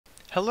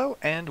Hello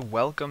and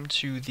welcome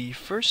to the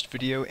first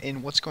video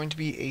in what's going to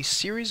be a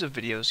series of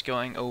videos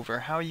going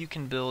over how you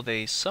can build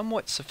a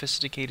somewhat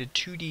sophisticated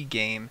 2D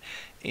game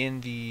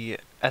in the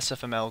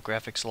SFML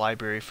graphics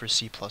library for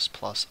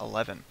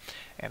C++11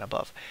 and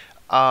above.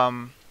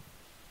 In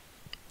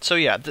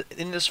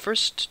this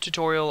first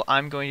tutorial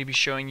I'm going to be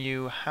showing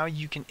you how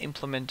you can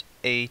implement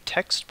a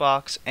text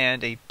box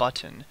and a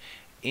button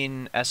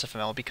in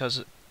SFML,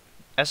 because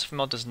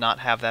SFML does not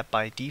have that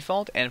by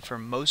default, and for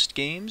most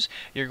games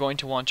you're going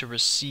to want to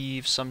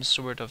receive some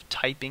sort of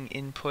typing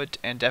input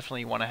and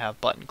definitely want to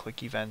have button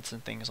click events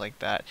and things like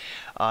that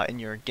in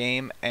your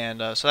game.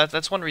 And so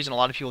that's one reason a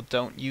lot of people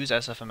don't use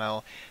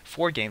SFML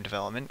for game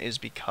development, is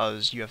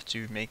because you have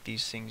to make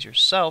these things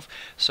yourself.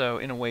 So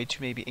in a way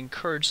to maybe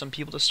encourage some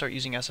people to start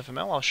using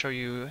SFML, I'll show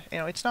you,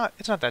 it's not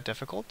that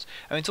difficult.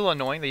 I mean, it's a little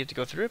annoying that you have to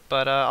go through it,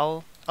 but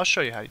I'll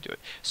show you how to do it.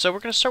 So we're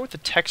going to start with the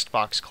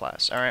Textbox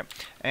class, alright?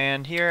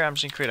 And here I'm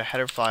just going to create a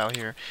header file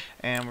here,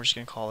 and we're just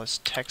going to call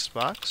this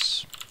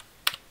Textbox.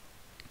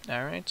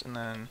 Alright, and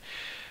then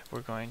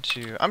we're going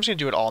to, I'm just going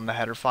to do it all in the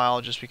header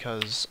file just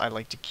because I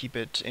like to keep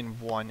it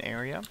in one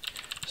area.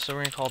 So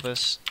we're going to call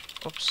this,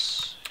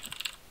 oops,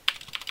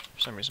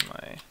 for some reason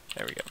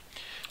there we go.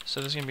 So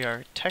this is going to be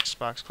our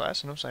Textbox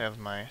class, and oops, I have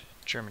my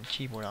German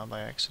keyboard on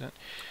by accident.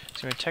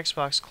 So we have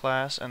Textbox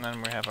class, and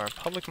then we have our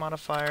public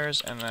modifiers,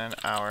 and then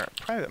our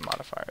private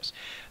modifiers.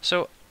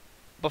 So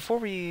before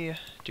we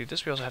do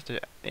this, we also have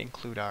to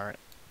include our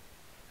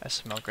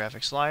SFML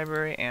graphics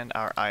library and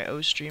our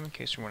I/O stream in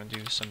case we want to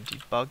do some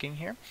debugging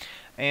here.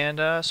 And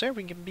so yeah,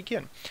 we can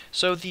begin.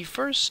 So the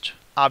first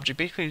object,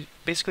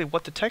 basically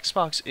what the text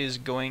box is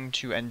going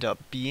to end up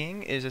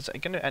being is it's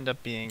going to end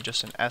up being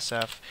just an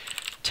SF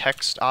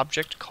text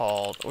object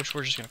called, which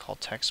we're just going to call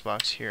text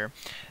box here,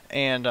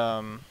 and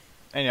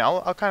yeah,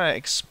 I'll kind of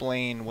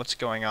explain what's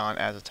going on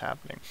as it's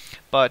happening.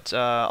 But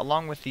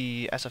along with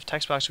the SF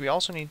text box, we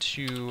also need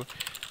to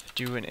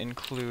do an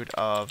include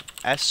of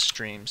S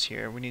streams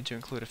here. We need to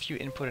include a few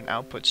input and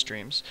output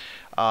streams.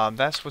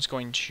 That's what's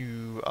going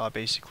to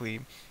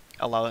basically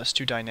allow us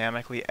to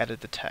dynamically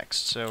edit the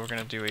text. So we're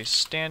going to do a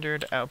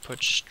standard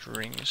output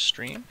string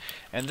stream,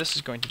 and this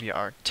is going to be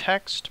our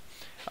text.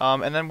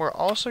 And then we're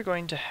also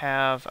going to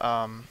have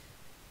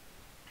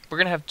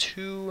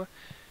two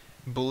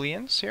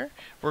booleans here.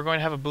 We're going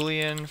to have a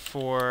boolean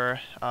for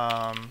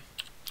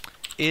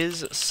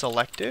is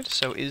selected,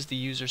 so is the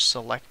user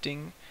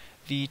selecting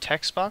the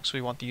text box.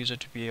 We want the user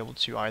to be able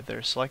to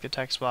either select the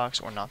text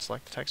box or not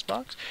select the text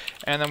box.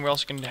 And then we're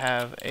also going to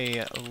have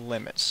a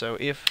limit, so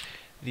if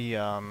the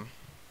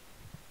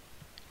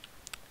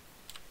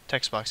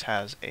text box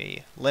has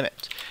a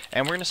limit.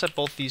 And we're going to set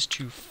both these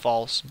to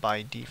false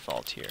by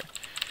default here.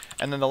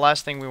 And then the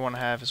last thing we want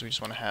to have is we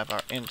just want to have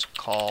our int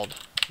called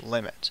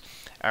limit.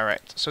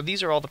 Alright, so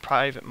these are all the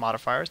private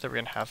modifiers that we're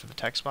going to have for the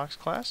text box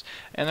class,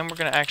 and then we're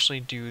going to actually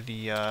do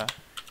the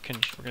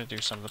we're going to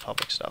do some of the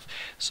public stuff.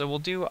 So we'll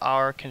do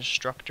our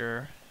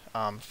constructor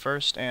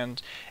first,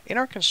 and in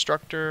our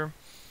constructor,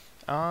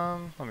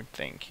 let me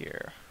think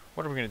here.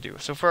 What are we going to do?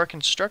 So for our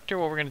constructor,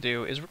 what we're going to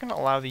do is we're going to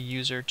allow the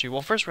user to,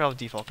 well, first we'll have a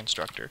default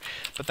constructor,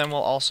 but then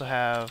we'll also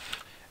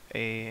have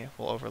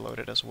we'll overload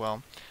it as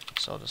well.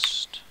 So I'll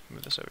just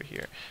move this over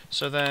here.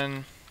 So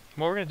then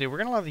what we're going to do, we're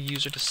going to allow the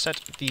user to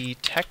set the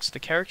text, the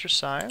character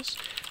size,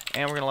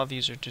 and we're going to allow the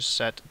user to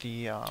set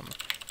the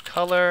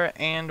color,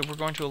 and we're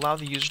going to allow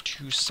the user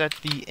to set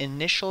the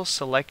initial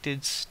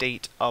selected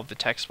state of the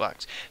text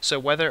box. So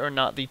whether or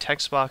not the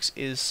text box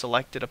is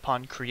selected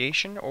upon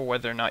creation, or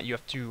whether or not you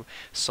have to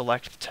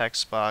select the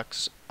text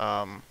box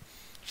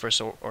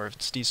first, or if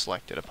it's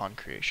deselected upon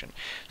creation.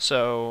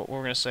 So what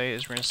we're going to say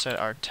is we're going to set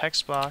our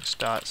text box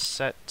dot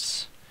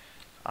set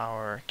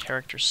our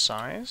character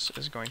size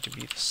is going to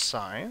be the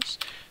size.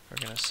 We're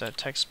going to set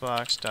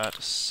textbox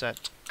dot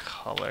set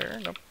color.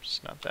 Nope, it's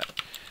not that.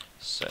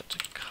 Set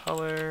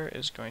color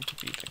is going to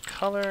be the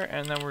color,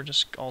 and then we're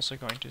just also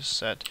going to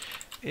set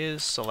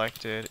is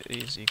selected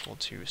is equal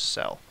to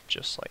cell,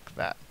 just like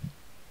that.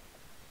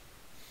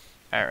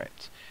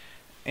 Alright,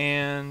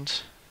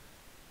 and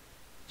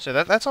so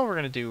that's all we're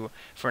going to do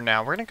for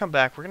now. We're going to come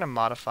back, we're going to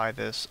modify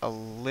this a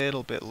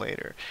little bit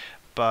later,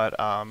 but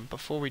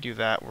before we do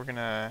that, we're going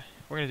to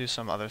do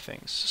some other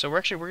things. So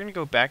we're going to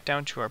go back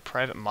down to our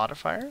private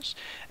modifiers,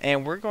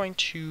 and we're going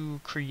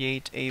to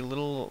create a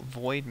little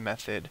void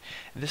method.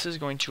 This is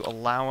going to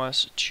allow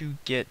us to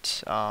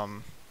get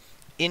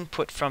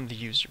input from the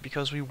user,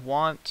 because we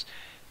want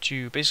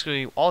to,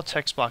 basically all a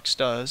text box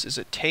does is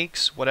it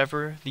takes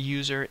whatever the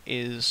user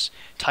is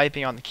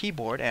typing on the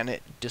keyboard and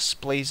it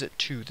displays it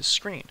to the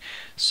screen.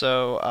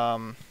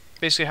 So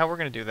basically how we're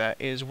going to do that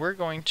is we're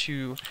going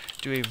to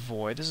do a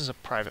void. This is a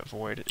private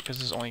void because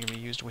this is only going to be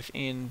used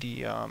within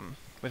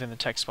the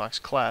text box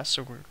class,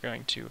 so we're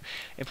going to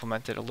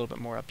implement it a little bit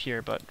more up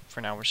here, but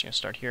for now we're just going to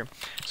start here.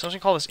 So I'm going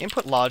to call this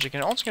input logic,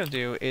 and all it's going to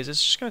do is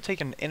it's just going to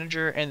take an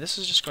integer, and this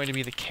is just going to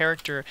be the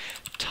character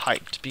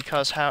typed,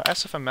 because how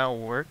SFML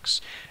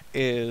works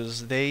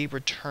is they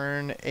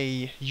return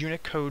a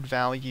Unicode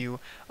value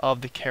of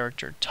the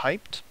character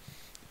typed,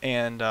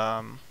 and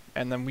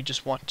and then we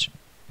just want to,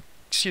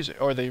 excuse me,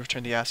 or they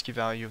return the ASCII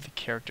value of the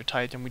character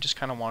type, and we just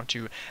kind of want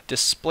to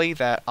display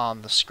that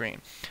on the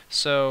screen.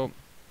 So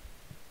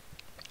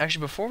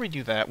actually, before we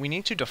do that, we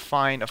need to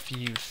define a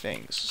few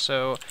things.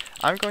 So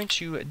I'm going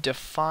to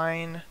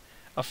define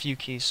a few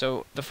keys.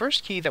 So the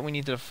first key that we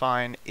need to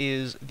define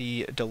is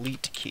the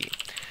delete key,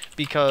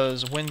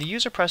 because when the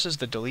user presses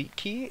the delete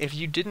key, if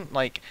you didn't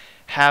like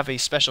have a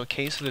special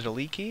case for the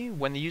delete key,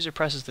 when the user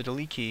presses the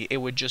delete key, it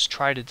would just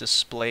try to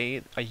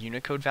display a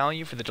Unicode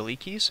value for the delete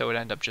key, so it would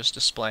end up just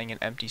displaying an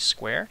empty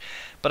square.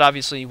 But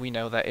obviously we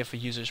know that if a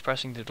user is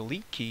pressing the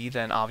delete key,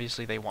 then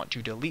obviously they want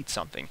to delete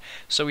something.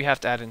 So we have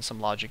to add in some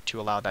logic to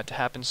allow that to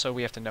happen, so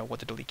we have to know what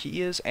the delete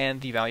key is,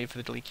 and the value for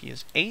the delete key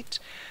is 8.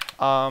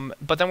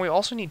 But then we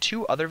also need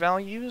two other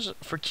values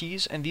for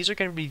keys, and these are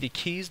going to be the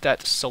keys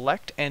that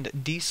select and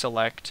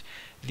deselect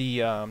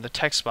the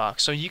text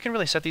box. So you can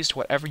really set these to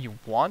whatever you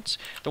want.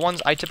 The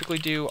ones I typically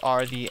do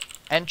are the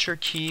enter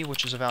key,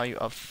 which is a value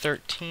of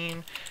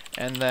 13,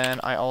 and then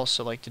I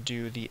also like to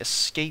do the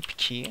escape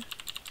key,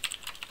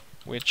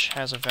 which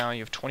has a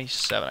value of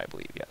 27, I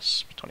believe.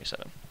 Yes,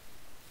 27.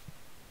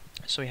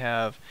 So we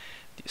have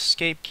the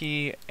escape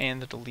key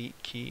and the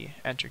delete key,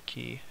 enter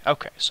key.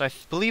 Okay, so I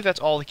believe that's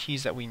all the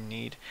keys that we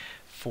need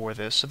for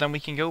this. So then we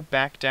can go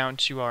back down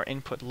to our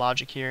input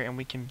logic here, and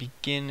we can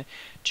begin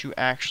to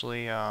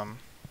actually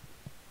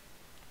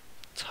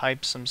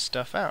type some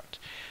stuff out.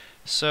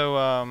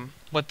 So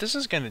what this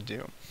is going to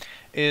do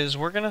is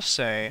we're going to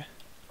say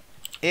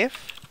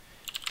if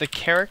the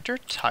character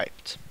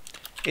typed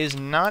is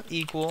not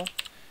equal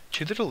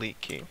to the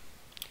delete key,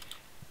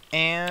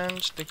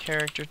 and the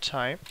character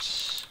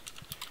typed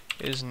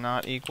is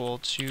not equal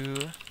to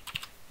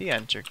the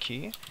enter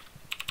key,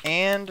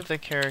 and the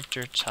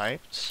character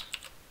typed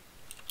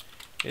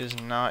is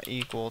not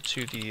equal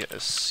to the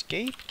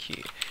escape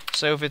key.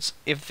 So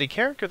if the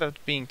character that's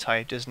being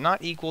typed is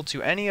not equal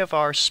to any of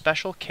our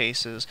special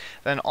cases,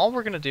 then all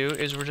we're going to do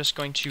is we're just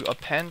going to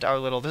append our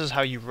little, this is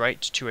how you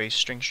write to a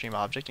string stream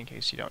object, in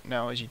case you don't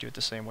know, is you do it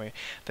the same way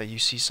that you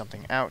see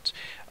something out.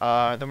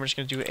 Then we're just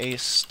going to do a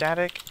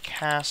static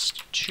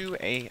cast to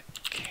a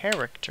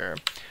character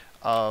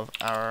of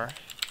our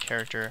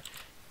character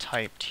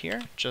typed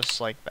here, just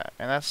like that.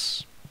 And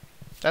that's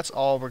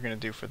all we're going to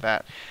do for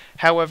that.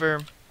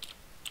 However,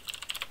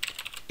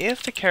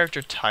 if the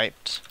character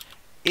typed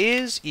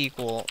is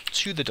equal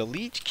to the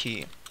delete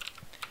key,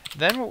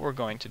 then what we're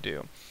going to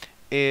do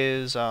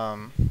is,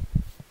 well,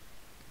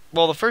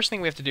 the first thing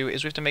we have to do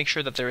is we have to make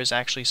sure that there is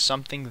actually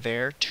something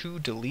there to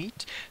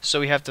delete. So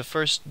we have to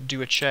first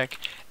do a check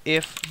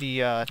if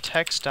the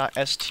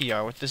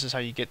text.str, which this is how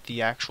you get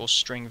the actual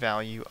string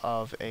value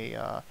of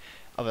a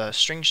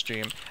string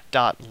stream,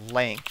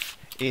 .length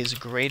is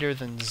greater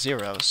than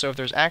 0. So if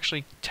there's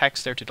actually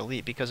text there to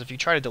delete, because if you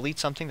try to delete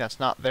something that's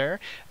not there,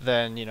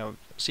 then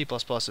C++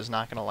 is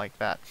not going to like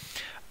that.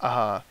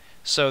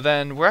 So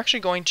then we're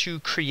actually going to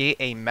create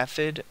a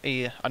method,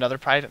 another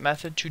private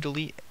method to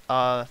delete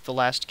the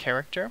last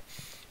character.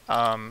 So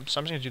I'm just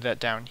going to do that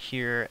down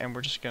here, and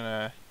we're just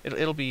gonna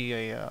it'll be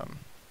a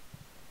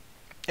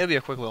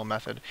quick little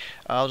method.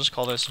 I'll just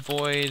call this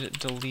void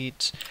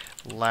delete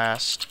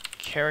last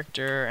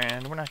character,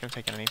 and we're not going to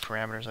take in any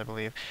parameters, I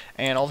believe.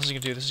 And all this is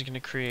going to do, this is going to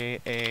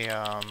create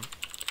a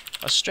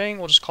string.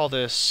 We'll just call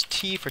this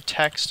t for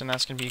text, and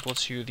that's going to be equal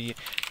to the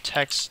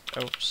text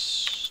 .str,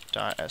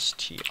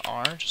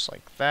 just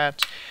like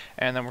that.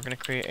 And then we're going to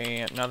create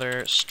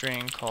another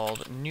string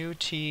called new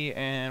t,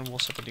 and we'll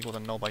set that equal to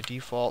null by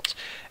default.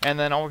 And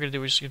then all we're going to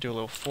do is just going to do a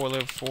little for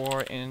loop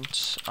for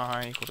int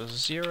I equal to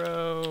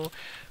 0,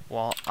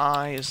 while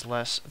I is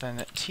less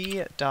than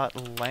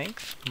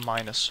t.length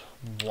minus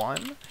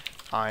 1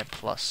 I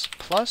plus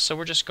plus. So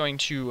we're just going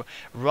to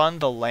run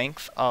the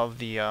length of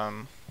the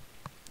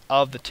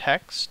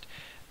text,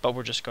 but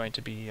we're just going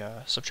to be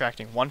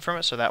subtracting 1 from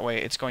it, so that way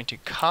it's going to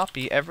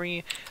copy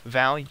every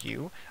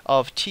value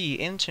of t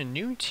into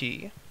new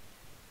t,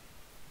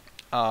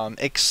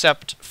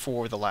 except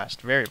for the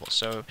last variable.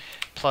 So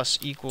plus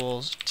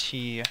equals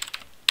t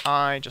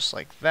I, just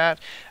like that.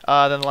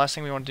 Then the last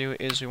thing we want to do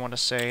is we want to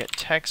say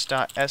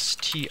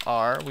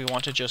text.str. We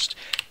want to just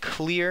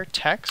clear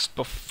text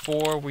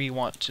before we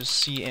want to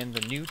see in the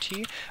new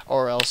t,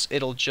 or else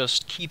it'll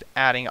just keep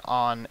adding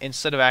on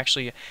instead of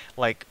actually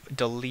like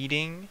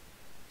deleting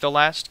the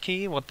last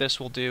key. What this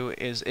will do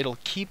is it'll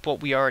keep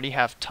what we already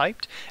have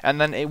typed, and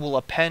then it will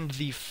append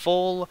the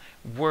full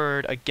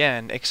word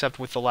again, except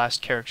with the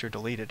last character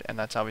deleted, and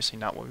that's obviously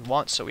not what we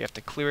want, so we have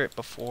to clear it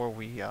before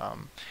we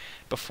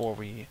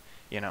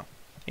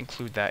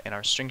include that in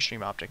our string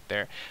stream object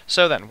there.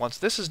 So then, once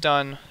this is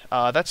done,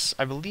 I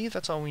believe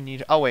that's all we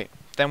need. Oh wait,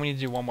 then we need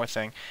to do one more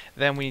thing.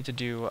 Then we need to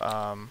do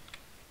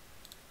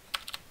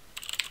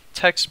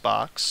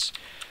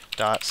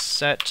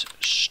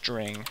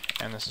textbox.setString,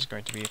 and this is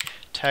going to be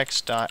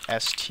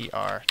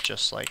text.str,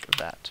 just like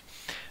that.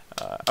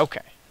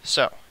 Okay,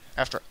 so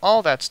after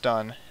all that's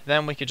done,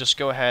 then we could just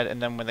go ahead,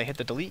 and then when they hit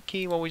the delete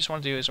key, what we just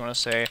want to do is we want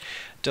to say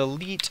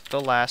delete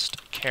the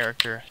last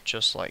character,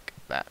 just like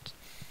that.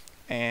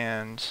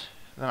 And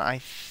then I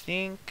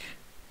think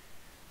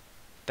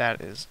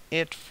that is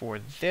it for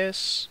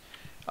this.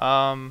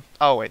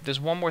 Oh wait, there's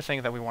one more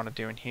thing that we want to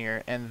do in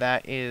here, and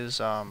that is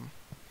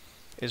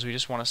we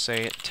just want to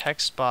say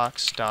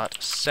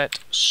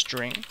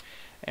textbox.setString,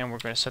 and we're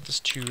going to set this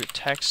to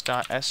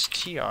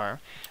text.str,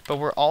 but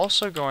we're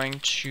also going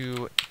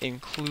to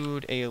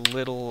include a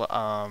little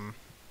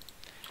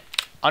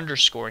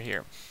underscore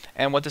here.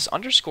 And what this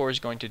underscore is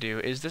going to do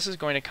is this is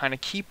going to kind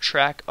of keep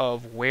track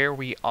of where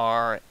we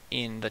are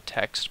in the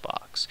text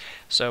box.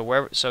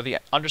 So the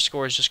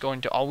underscore is just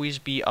going to always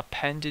be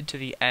appended to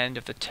the end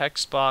of the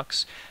text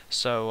box.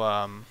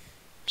 So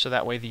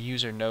that way the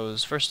user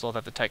knows, first of all,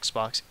 that the text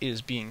box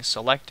is being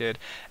selected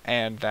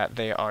and that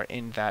they are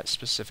in that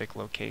specific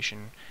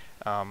location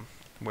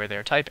where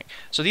they're typing.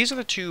 So these are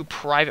the two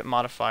private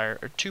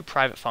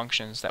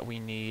functions that we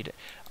need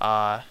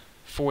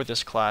for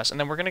this class, and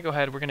then we're going to go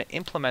ahead, we're going to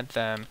implement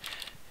them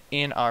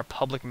in our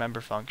public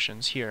member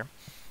functions here.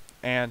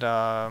 And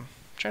I'm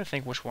trying to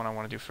think which one I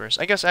want to do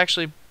first. I guess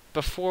actually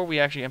before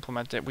we actually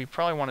implement it, we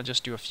probably want to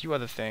just do a few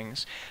other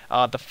things.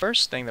 The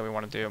first thing that we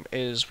want to do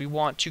is we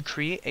want to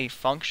create a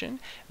function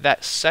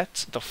that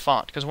sets the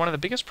font, because one of the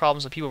biggest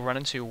problems that people run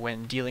into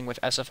when dealing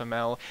with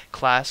SFML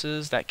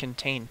classes that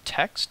contain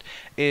text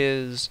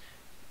is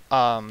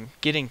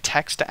getting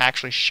text to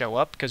actually show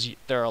up, because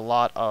there are a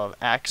lot of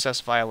access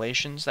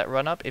violations that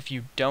run up if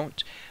you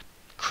don't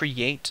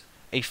create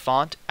a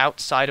font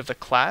outside of the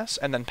class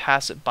and then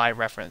pass it by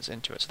reference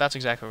into it. So that's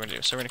exactly what we're going to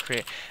do. So we're going to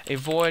create a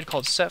void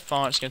called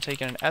setFont. It's going to take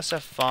in an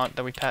SF font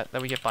that we get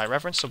by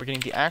reference. So we're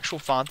getting the actual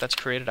font that's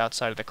created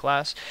outside of the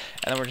class,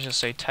 and then we're just going to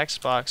say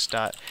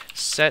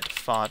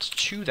textbox.setFont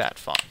to that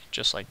font,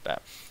 just like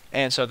that.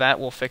 And so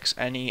that will fix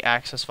any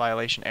access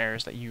violation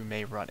errors that you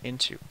may run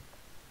into.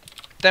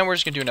 Then we're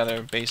just going to do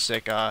another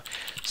basic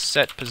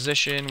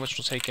setPosition, which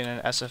will take in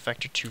an SF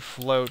vector to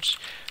float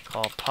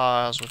called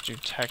pos. We'll do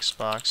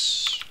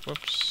textbox.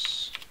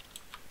 Whoops.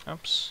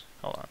 Oops.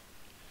 Hold on.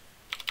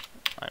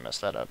 I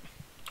messed that up.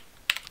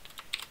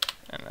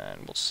 And then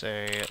we'll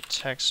say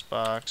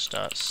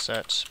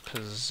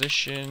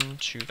textbox.setPosition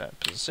to that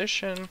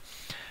position.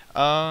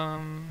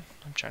 I'm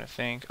trying to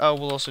think. Oh,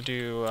 we'll also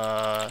do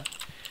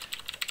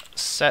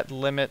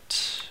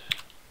setLimit,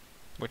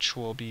 which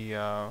will be,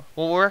 well,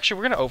 we're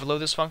going to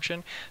overload this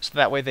function, so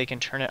that way they can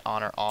turn it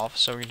on or off.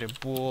 So we're going to do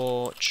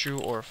bool true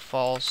or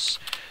false,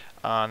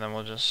 and then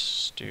we'll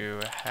just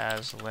do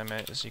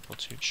hasLimit is equal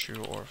to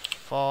true or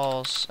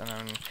false, and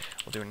then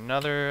we'll do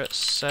another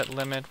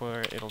setLimit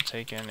where it'll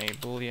take in a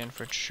boolean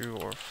for true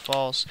or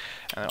false,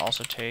 and then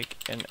also take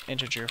an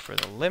integer for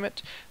the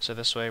limit. So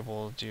this way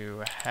we'll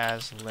do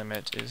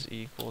hasLimit is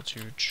equal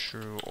to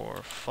true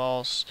or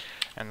false,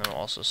 and then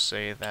we'll also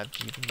say that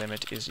the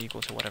limit is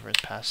equal to whatever is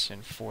passed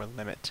in for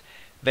limit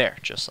there,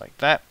 just like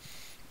that.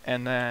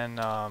 And then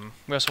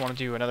we also want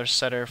to do another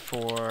setter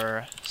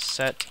for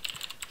set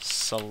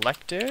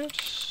selected,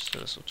 so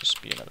this will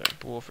just be another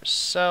bool for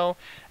cell.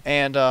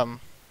 And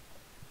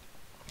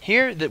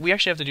here that we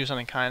actually have to do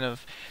something kind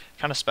of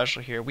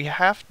special here. We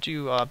have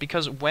to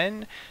because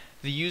when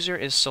the user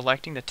is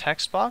selecting the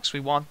text box, we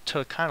want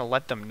to kind of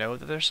let them know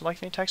that they're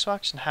selecting the text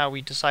box, and how we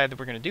decide that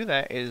we're going to do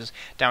that is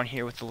down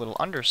here with the little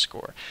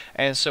underscore.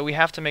 And so we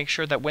have to make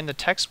sure that when the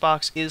text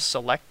box is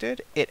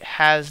selected, it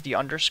has the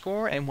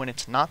underscore, and when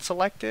it's not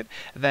selected,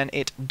 then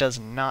it does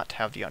not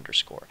have the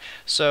underscore.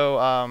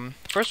 So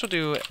first we'll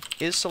do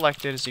is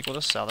selected is equal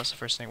to cell. That's the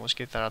first thing. We'll just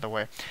get that out of the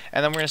way.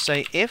 And then we're going to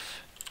say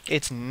if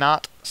it's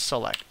not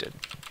selected.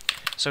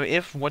 So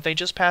if what they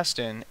just passed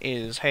in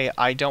is, hey,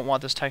 I don't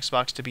want this text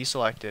box to be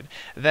selected,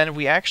 then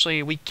we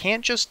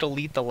can't just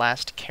delete the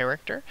last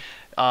character,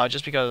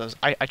 just because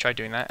I tried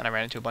doing that and I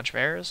ran into a bunch of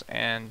errors,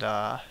 and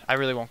I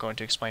really won't go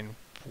into explain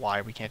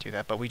why we can't do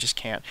that, but we just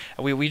can't.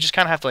 We just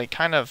kind of have to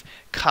kind of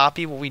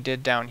copy what we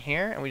did down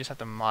here, and we just have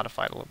to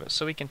modify it a little bit.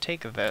 So we can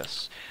take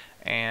this,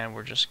 and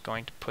we're just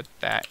going to put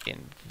that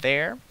in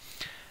there,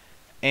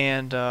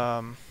 and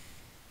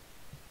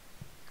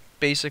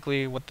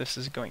basically what this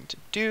is going to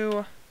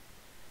do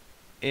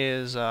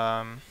is,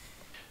 so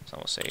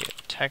we'll say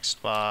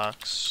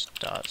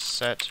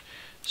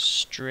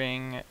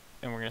textbox.setString,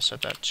 and we're going to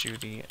set that to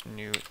the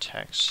new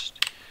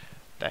text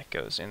that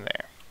goes in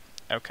there.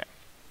 Okay.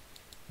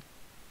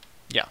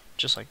 Yeah,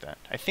 just like that.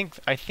 I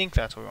think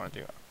that's what we want to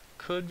do.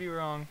 Could be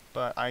wrong,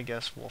 but I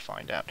guess we'll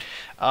find out.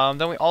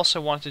 Then we also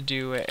want to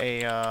do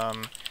a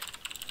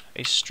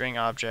string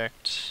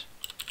object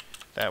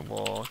that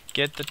will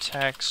get the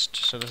text.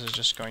 So this is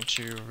just going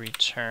to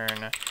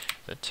return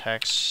the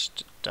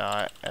text.str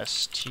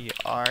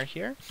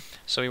here.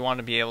 So we want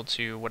to be able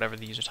to, whatever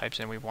the user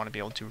types in, we want to be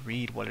able to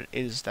read what it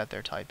is that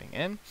they're typing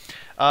in.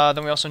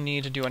 Then we also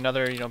need to do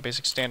another,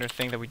 basic standard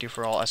thing that we do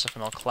for all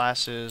SFML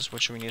classes,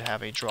 which we need to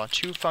have a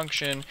draw_to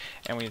function,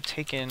 and we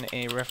take in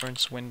a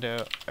reference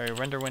window, a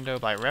render window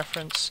by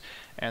reference,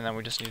 and then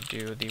we just need to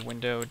do the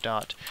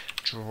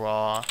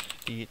window.draw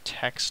the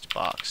text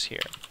box here.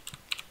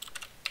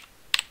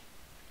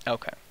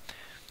 Okay,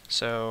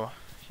 so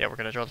yeah, we're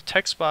going to draw the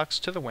text box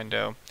to the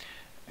window,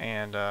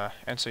 And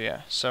so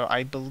yeah, so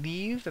I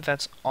believe that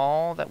that's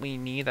all that we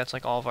need. That's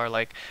like all of our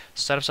like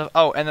setup stuff.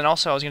 Oh, and then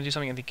also I was gonna do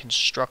something in the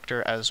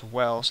constructor as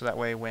well, so that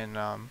way when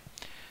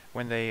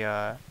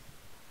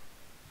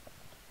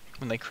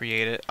they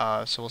create it,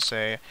 so we'll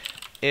say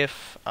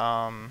if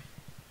what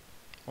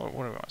do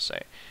we want to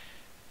say?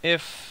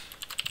 If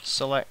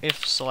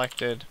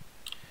selected,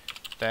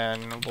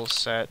 then we'll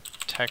set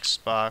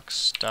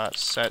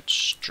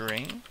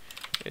textbox.setString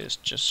is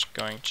just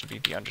going to be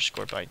the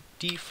underscore by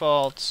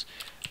default.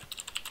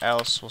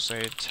 Else we'll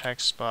say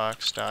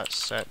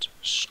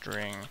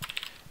textbox.setString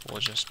will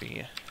just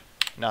be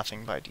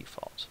nothing by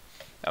default.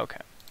 Okay.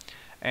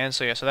 And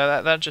so yeah, so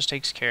that just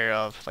takes care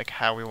of like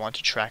how we want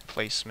to track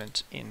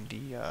placement in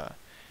the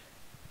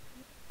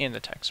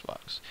text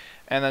box.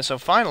 And then so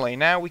finally,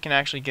 now we can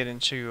actually get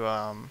into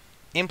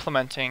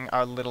implementing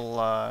our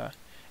little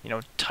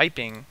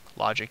typing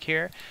logic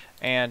here.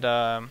 And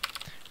I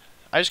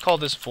just call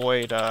this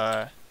void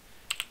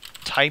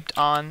typed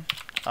on.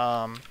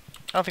 I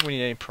don't think we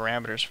need any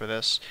parameters for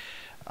this.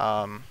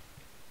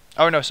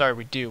 Oh no, sorry,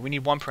 we do. We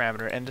need one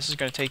parameter, and this is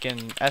going to take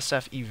in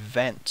SF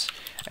event,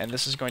 and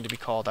this is going to be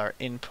called our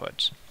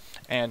input.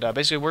 And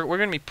basically, we're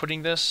going to be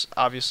putting this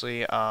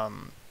obviously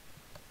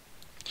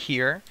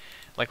here,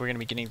 like we're going to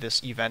be getting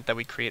this event that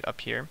we create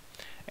up here,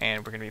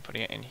 and we're going to be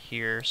putting it in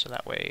here, so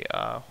that way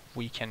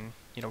we can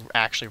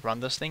actually run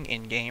this thing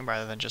in game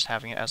rather than just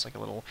having it as like a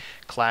little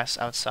class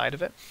outside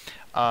of it.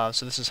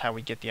 So this is how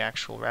we get the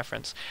actual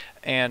reference,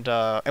 and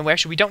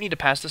we don't need to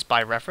pass this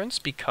by reference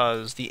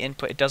because the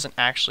input, it doesn't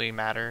actually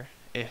matter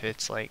if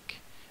it's like,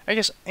 I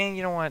guess, and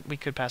you know what, we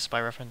could pass it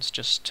by reference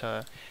just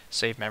to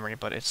save memory,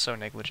 but it's so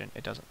negligent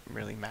it doesn't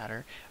really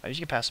matter. You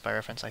can pass it by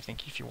reference, I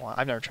think, if you want.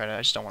 I've never tried it,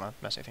 I just don't want to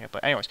mess anything up.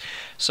 But anyways,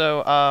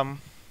 so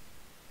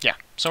yeah,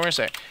 so we're gonna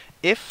say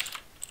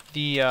if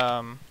the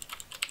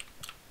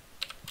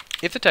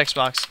text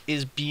box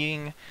is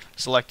being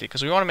selected,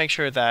 because we want to make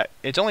sure that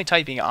it's only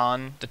typing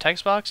on the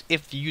text box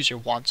if the user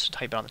wants to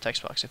type it on the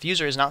text box. If the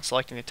user is not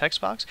selecting the text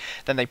box,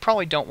 then they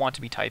probably don't want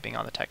to be typing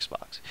on the text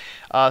box.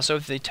 So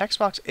if the text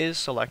box is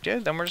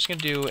selected, then we're just going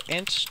to do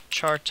int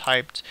char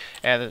typed,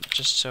 and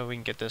just so we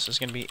can get this, it's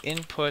going to be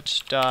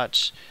input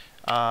dot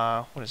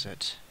what is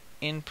it?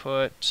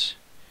 Input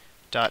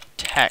dot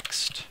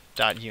text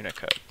dot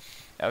Unicode.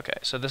 Okay,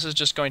 so this is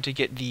just going to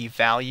get the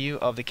value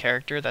of the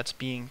character that's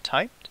being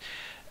typed.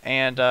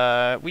 And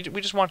we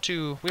just want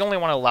to, we only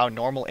want to allow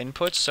normal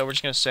inputs, so we're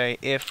just going to say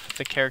if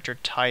the character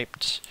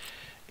typed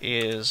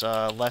is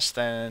less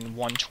than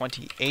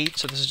 128,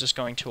 so this is just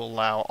going to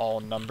allow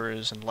all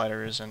numbers and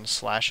letters and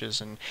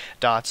slashes and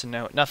dots and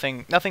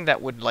nothing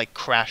that would like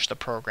crash the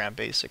program,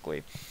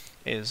 basically,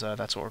 is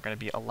that's what we're going to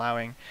be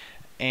allowing.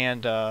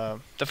 And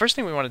the first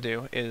thing we want to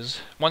do is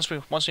once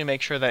we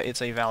make sure that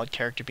it's a valid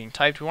character being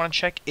typed, we want to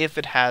check if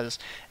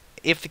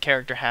the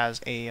character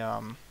has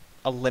a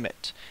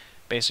limit,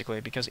 basically,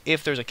 because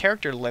if there's a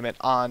character limit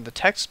on the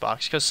text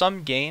box, because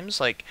some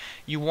games, like,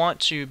 you want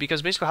to,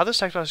 because basically how this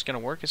text box is going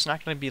to work, it's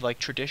not going to be like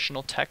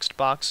traditional text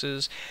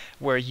boxes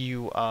where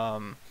you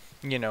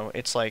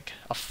it's like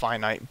a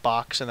finite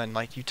box and then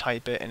like you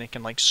type it and it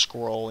can like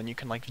scroll and you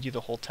can like view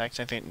the whole text.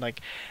 I think like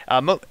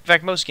in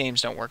fact most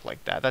games don't work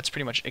like that. That's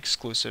pretty much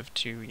exclusive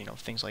to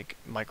things like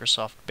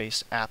Microsoft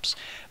based apps.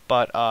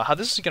 But how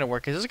this is going to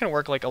work is this is going to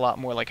work like a lot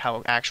more like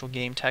how actual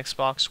game text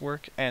box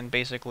work, and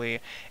basically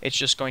it's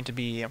just going to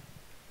be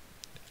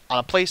on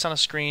a place on a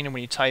screen, and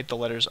when you type, the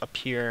letters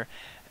appear,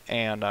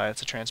 and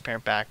it's a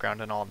transparent background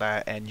and all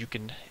that, and you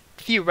can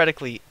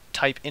theoretically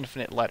type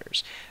infinite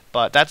letters.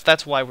 But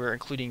that's why we're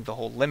including the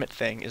whole limit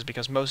thing, is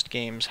because most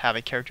games have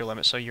a character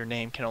limit, so your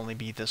name can only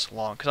be this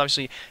long. Because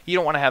obviously you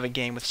don't want to have a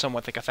game with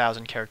somewhat like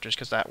 1,000 characters,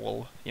 because that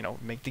will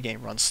make the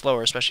game run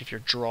slower, especially if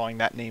you're drawing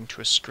that name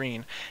to a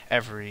screen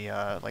every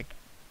like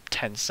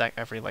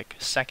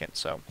second.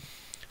 So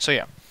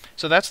yeah.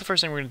 So that's the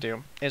first thing we're going to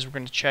do, is we're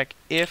going to check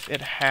if it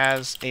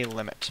has a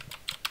limit.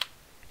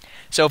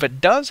 So if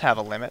it does have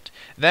a limit,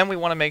 then we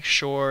want to make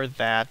sure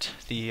that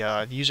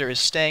the user is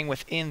staying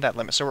within that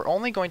limit. So we're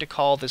only going to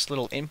call this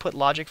little input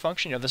logic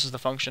function. This is the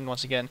function,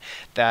 once again,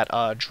 that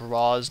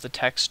draws the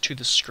text to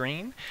the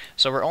screen.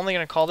 So we're only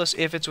going to call this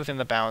if it's within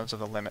the bounds of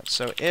the limit.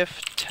 So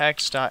if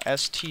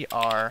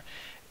text.str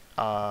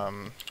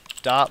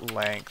dot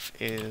length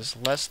is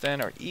less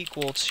than or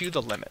equal to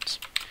the limit.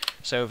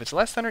 So if it's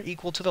less than or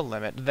equal to the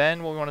limit,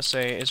 then what we want to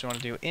say is we want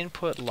to do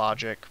input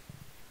logic,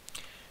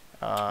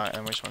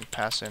 and we just want to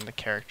pass in the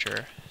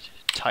character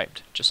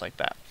typed, just like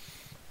that.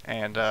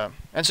 And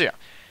so yeah,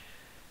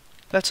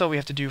 that's all we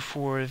have to do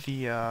for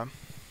the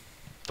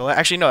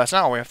actually no, that's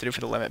not all we have to do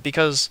for the limit,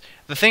 because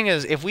the thing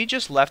is, if we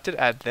just left it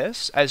at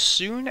this, as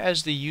soon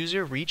as the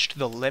user reached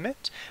the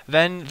limit,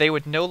 then they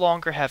would no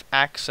longer have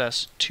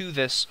access to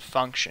this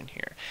function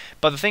here.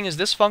 But the thing is,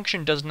 this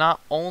function does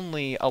not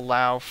only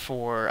allow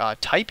for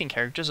typing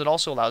characters, it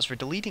also allows for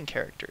deleting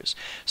characters.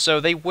 So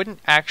they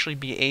wouldn't actually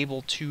be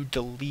able to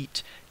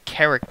delete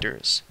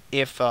characters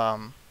if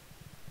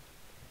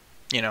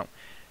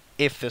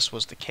if this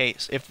was the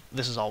case, if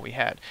this is all we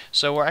had.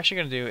 So what we're actually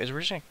going to do is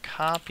we're just going to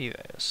copy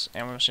this,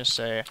 and we're just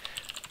going to say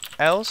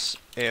else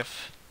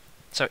if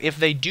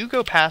they do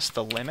go past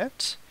the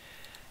limit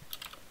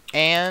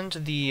and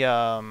the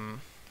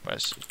what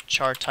is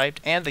char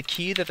typed and the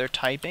key that they're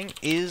typing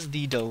is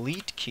the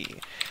delete key,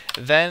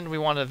 then we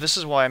want to, this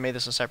is why I made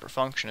this a separate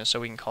function, is so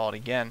we can call it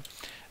again.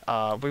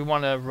 We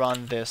want to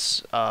run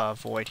this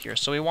void here.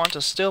 So we want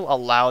to still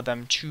allow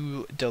them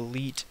to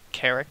delete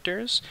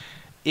characters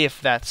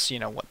if that's, you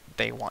know, what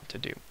they want to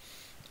do.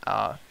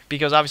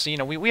 Because obviously, you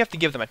know, we have to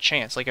give them a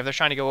chance. Like if they're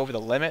trying to go over the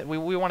limit, we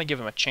want to give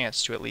them a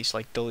chance to at least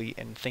like delete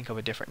and think of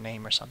a different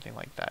name or something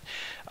like that.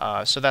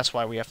 So that's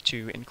why we have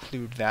to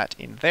include that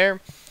in there.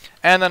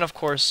 And then of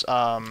course,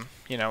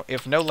 you know,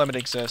 if no limit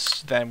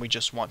exists, then we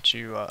just want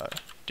to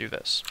do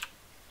this.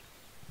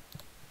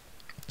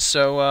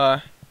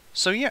 So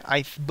yeah,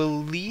 I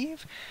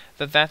believe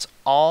that that's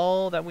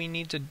all that we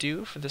need to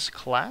do for this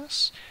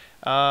class.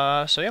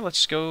 So yeah,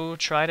 let's go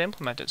try to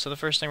implement it. So the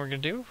first thing we're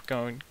going to do,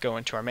 go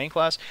into our main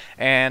class,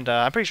 and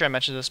I'm pretty sure I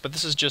mentioned this, but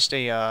this is just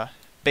a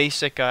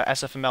basic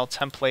SFML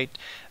template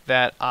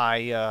that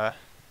I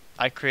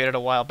created a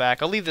while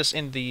back. I'll leave this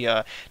in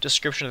the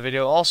description of the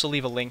video. I'll also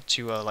leave a link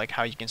to like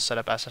how you can set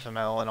up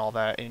SFML and all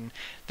that. And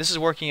this is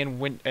working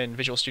in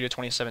Visual Studio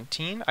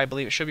 2017. I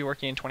believe it should be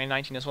working in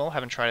 2019 as well.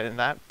 Haven't tried it in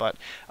that, but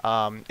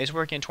it's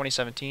working in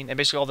 2017. And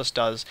basically all this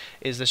does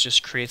is this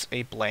just creates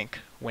a blank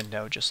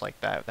window just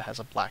like that has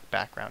a black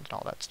background and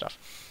all that stuff.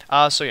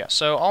 So yeah,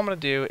 so all I'm going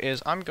to do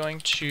is I'm going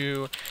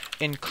to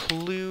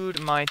include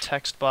my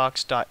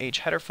textbox.h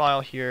header file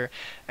here,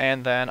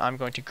 and then I'm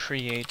going to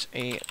create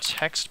a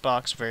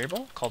textbox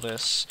variable, call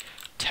this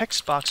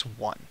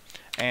textbox1.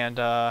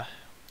 And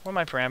what are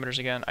my parameters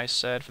again? I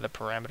said for the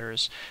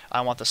parameters,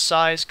 I want the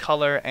size,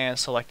 color, and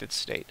selected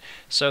state.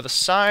 So the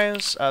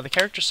size, the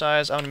character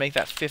size, I'm going to make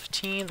that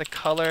 15. The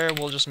color,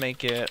 we'll just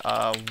make it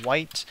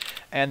white.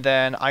 And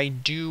then I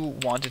do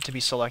want it to be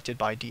selected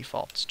by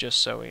default,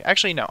 just so we...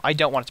 Actually, no, I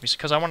don't want it to be,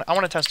 because I want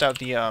to test out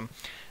the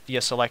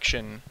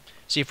selection,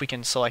 see if we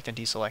can select and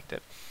deselect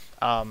it.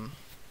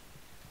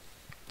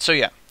 So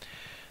yeah,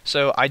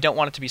 so I don't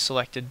want it to be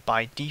selected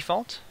by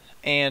default.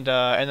 And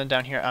then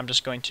down here, I'm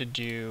just going to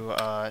do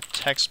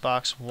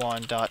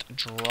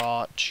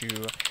textbox1.draw to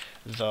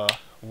the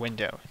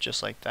window,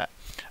 just like that.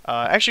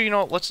 Actually, you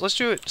know what, let's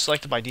do it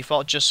selected by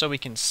default, just so we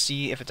can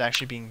see if it's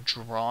actually being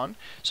drawn.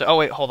 So, oh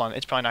wait, hold on,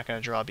 it's probably not going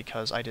to draw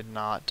because I did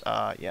not,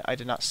 I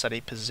did not set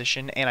a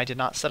position, and I did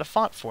not set a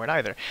font for it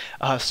either.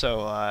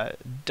 So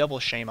double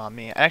shame on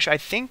me. Actually, I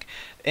think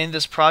in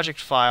this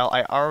project file,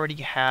 I already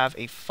have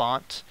a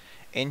font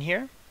in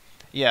here.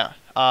 Yeah,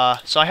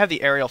 so I have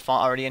the Arial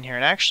font already in here,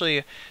 and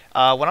actually,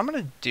 what I'm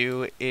going to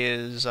do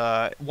is,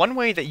 one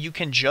way that you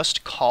can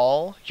just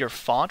call your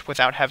font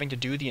without having to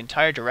do the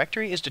entire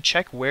directory is to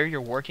check where your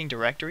working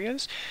directory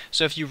is.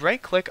 So if you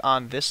right-click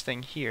on this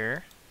thing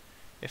here,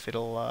 if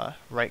it'll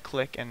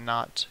right-click and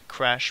not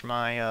crash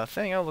my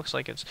thing, oh, looks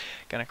like it's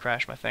going to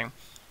crash my thing.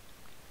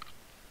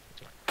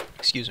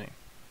 Excuse me.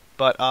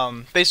 But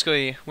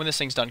basically, when this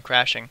thing's done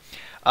crashing,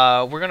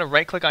 we're going to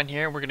right-click on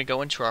here, we're going to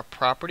go into our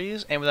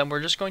properties, and then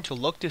we're just going to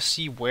look to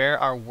see where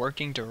our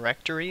working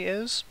directory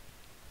is.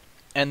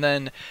 And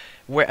then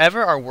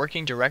wherever our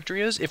working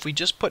directory is, if we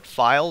just put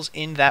files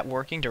in that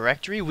working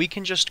directory, we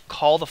can just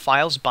call the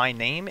files by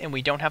name, and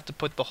we don't have to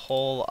put the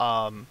whole,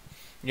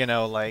 you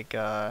know, like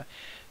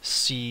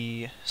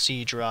C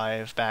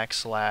drive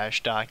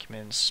 /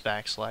 documents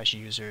 /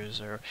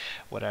 users or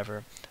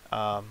whatever.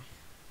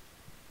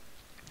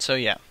 So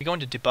yeah, we go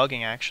into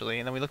debugging actually,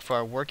 and then we look for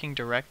our working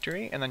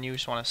directory, and then you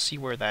just want to see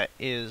where that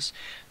is.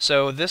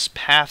 So this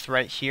path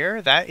right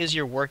here, that is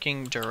your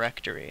working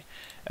directory.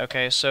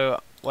 Okay, so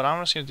what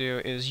I'm just going to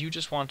do is you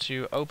just want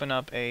to open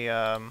up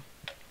a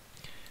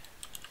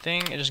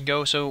thing and just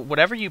go, so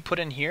whatever you put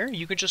in here,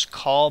 you could just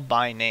call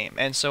by name.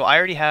 And so I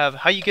already have,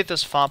 how you get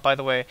this font, by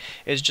the way,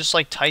 is just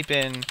like type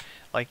in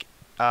like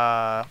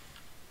the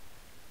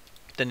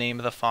name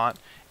of the font,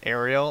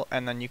 Arial,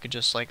 and then you could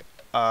just like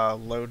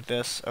load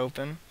this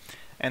open,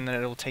 and then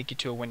it'll take you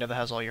to a window that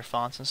has all your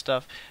fonts and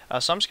stuff.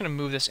 So I'm just going to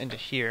move this into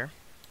here,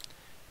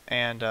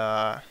 and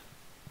so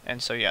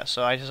yeah,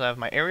 so I just have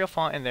my Arial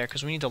font in there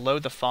because we need to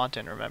load the font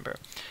in, remember.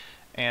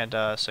 And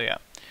so yeah,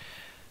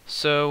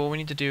 so what we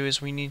need to do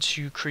is we need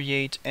to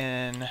create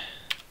an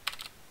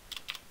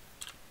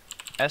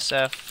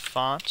SF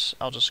font.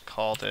 I'll just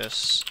call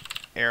this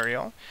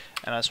Arial,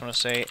 and I just want to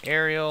say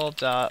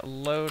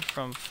Arial.load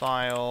from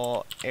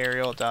file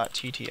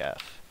Arial.ttf.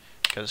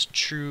 Because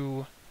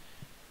true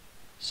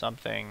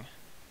something,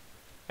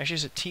 actually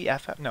is it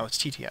TF? No, it's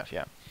TTF,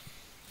 yeah.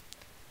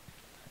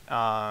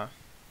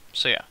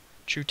 So yeah,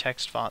 true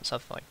text font,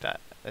 something like that.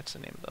 That's the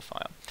name of the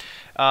file.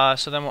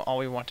 So then all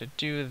we want to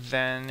do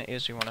then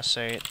is we want to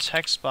say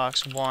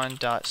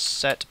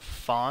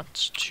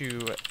textbox1.setFont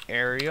to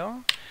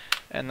Arial,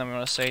 and then we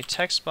want to say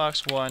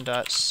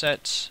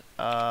textbox1.set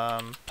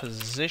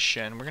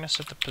position. We're going to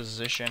set the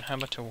position, how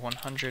about to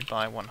 100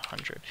 by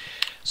 100.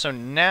 So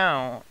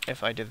now,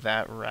 if I did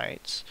that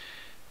right,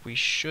 we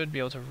should be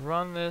able to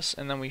run this,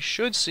 and then we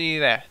should see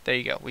there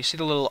you go. We see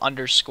the little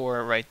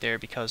underscore right there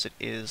because it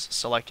is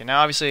selected.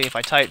 Now obviously if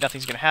I type,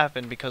 nothing's going to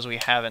happen because we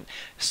haven't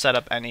set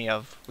up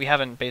we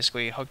haven't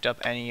basically hooked up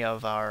any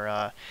of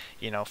our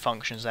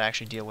functions that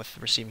actually deal with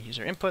receiving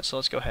user input. So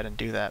let's go ahead and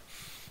do that.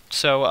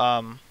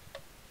 So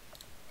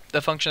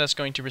the function that's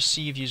going to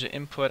receive user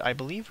input, I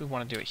believe we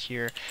want to do it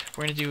here.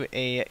 We're going to do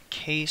a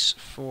case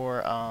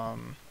for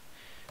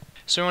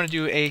so we want to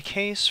do a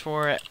case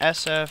for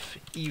SF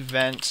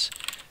event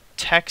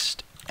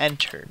text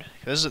entered.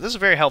 This is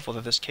very helpful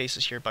that this case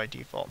is here by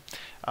default.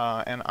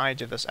 And I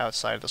did this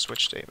outside of the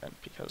switch statement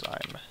because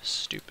I'm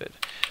stupid.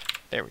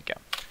 There we go.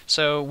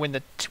 So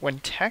when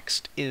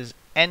text is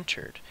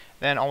entered,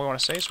 then all we want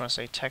to say is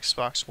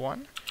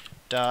textbox1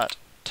 dot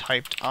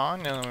typed on,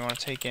 and then we want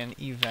to take in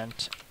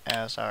event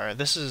as our.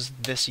 This is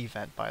this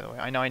event, by the way.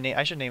 I know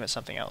I should name it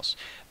something else,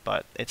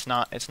 but it's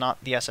not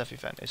the SF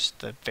event. It's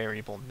the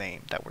variable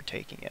name that we're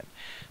taking in.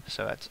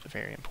 So that's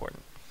very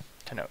important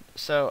to note.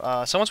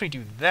 So so once we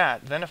do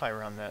that, then if I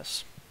run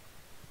this,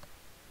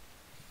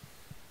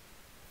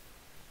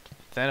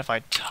 then if I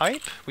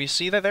type, we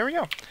see that there we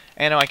go.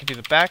 And now I can do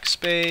the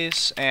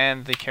backspace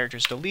and the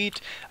characters delete.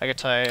 I could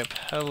type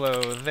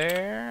hello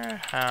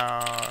there,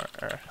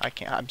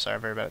 I'm sorry,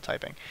 I'm very bad at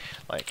typing.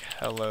 Like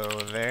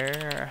hello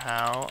there,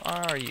 how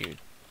are you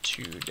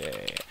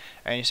today?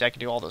 And you see I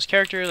can do all those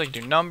characters, I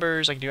can do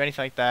numbers, I can do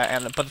anything like that.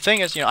 And but the thing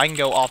is, I can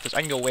go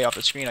way off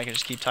the screen. I can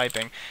just keep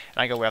typing and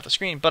I go way off the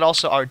screen. But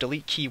also our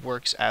delete key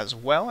works as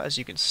well, as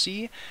you can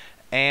see.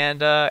 And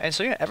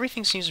so yeah,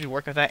 everything seems to be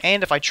working with that.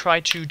 And if I try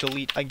to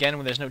delete again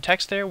when there's no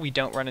text there, we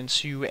don't run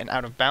into an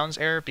out of bounds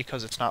error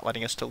because it's not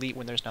letting us delete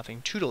when there's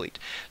nothing to delete.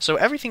 So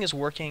everything is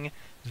working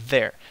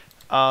there.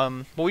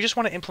 What we just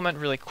want to implement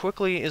really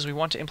quickly is we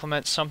want to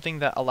implement something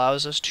that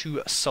allows us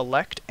to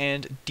select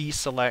and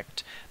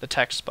deselect the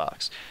text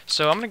box.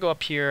 So I'm going to go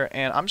up here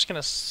and I'm just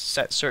going to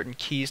set certain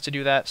keys to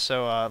do that.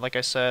 So like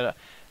I said,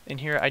 in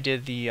here I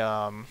did the,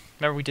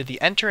 remember we did the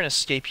enter and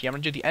escape key. I'm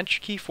going to do the enter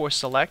key for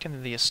select and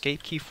then the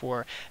escape key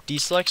for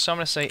deselect. So I'm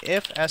going to say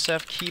if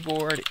SF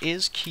keyboard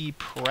is key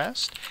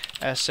pressed,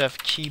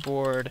 SF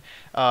keyboard,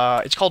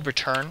 it's called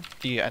return,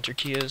 the enter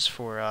key is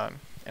for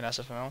in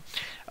SFML.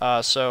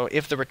 So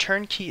if the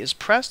return key is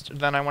pressed,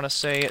 then I want to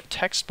say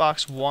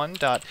textbox1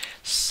 dot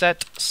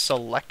set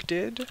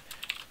selected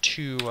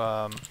to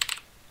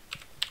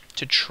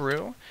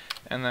true,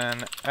 and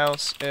then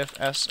else if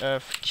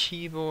SF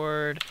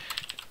keyboard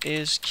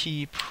is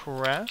key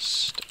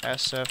pressed,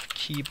 SF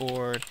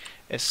keyboard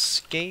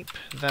escape,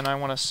 then I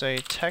want to say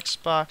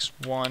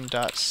textbox1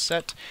 dot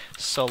set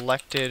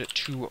selected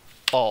to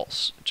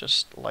false,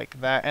 just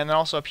like that. And then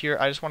also up here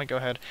I just want to go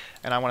ahead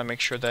and I want to make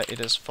sure that it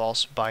is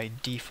false by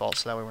default,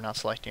 so that way we're not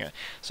selecting it.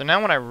 So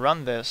now when I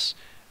run this,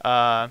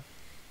 I'm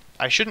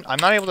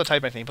not able to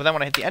type anything, but then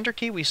when I hit the enter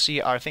key, we see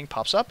our thing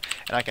pops up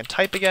and I can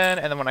type again,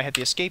 and then when I hit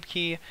the escape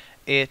key,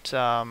 it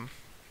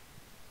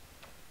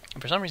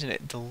for some reason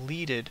it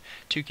deleted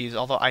two keys,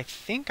 although I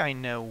think I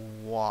know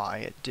why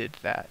it did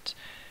that.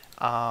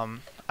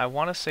 I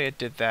want to say it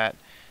did that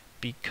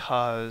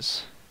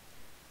because,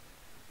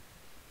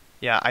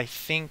 yeah, I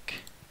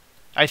think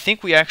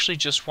we actually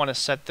just want to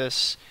set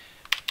this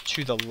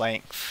to the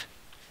length.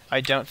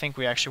 I don't think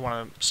we actually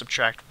want to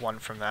subtract 1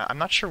 from that. I'm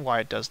not sure why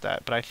it does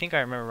that, but I think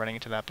I remember running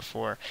into that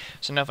before.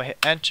 So now if I hit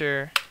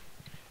enter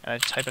and I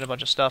type in a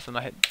bunch of stuff and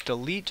I hit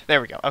delete,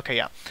 there we go. Okay,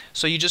 yeah.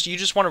 So you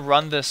just want to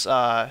run this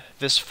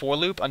this for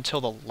loop until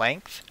the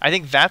length. I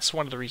think that's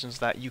one of the reasons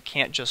that you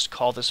can't just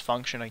call this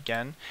function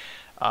again.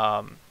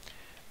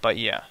 But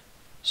yeah.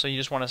 So you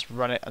just want to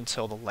run it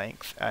until the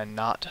length and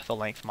not the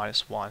length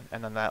minus 1,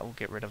 and then that will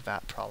get rid of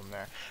that problem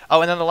there.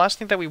 Oh, and then the last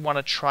thing that we want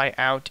to try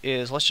out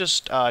is, let's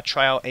just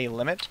try out a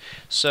limit.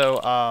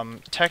 So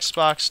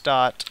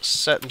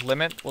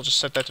textbox.setLimit, we'll just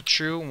set that to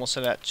true, and we'll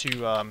set that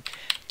to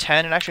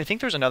 10. And actually I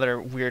think there's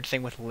another weird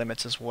thing with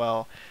limits as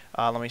well.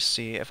 Let me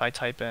see if I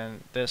type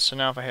in this. So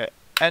now if I hit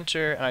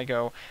enter and I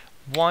go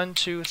 1,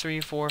 2, 3,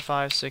 4,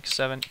 5, 6,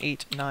 7,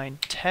 8, 9,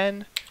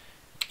 10.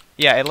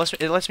 Yeah, it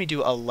lets me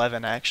do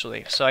 11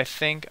 actually. So I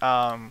think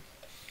when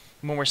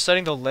we're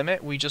setting the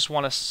limit, we just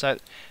want to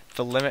set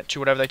the limit to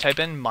whatever they type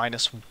in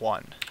minus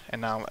 1.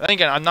 And now,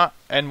 again,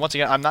 once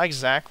again, I'm not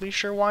exactly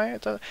sure why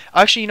it does.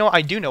 Actually, you know what?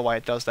 I do know why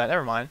it does that.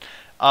 Never mind.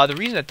 The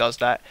reason it does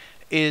that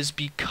is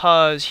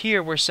because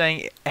here we're saying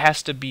it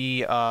has to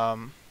be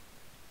it's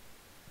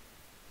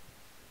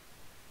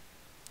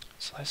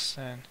less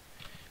than.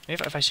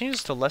 Maybe if I change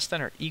this to less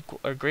than or equal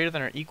or greater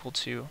than or equal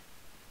to.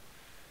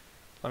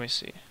 Let me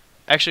see.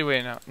 Actually,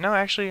 wait, no,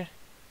 actually,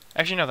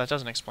 no, that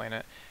doesn't explain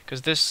it.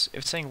 Because this, if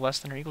it's saying less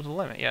than or equal to the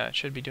limit, yeah, it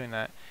should be doing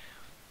that.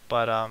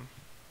 But,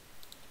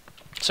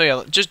 so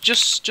yeah,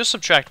 just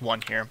subtract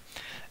 1 here,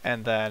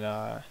 and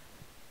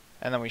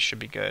then we should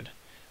be good.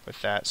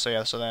 with that. So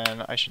yeah, so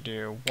then I should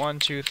do 1,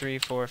 2, 3,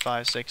 4,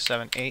 5, 6,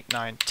 7, 8,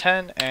 9,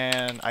 10,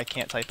 and I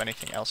can't type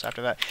anything else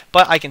after that.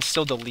 But I can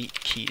still delete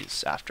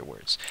keys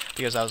afterwards,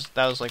 because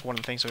that was like one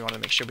of the things that we wanted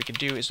to make sure we can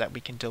do, is that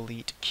we can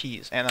delete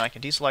keys. And then I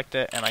can deselect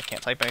it, and I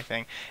can't type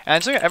anything.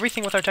 And so yeah,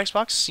 everything with our text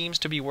box seems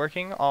to be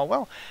working all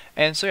well.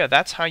 And so yeah,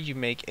 that's how you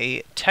make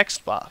a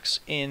text box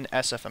in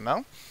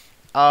SFML.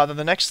 Then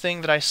the next thing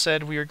that I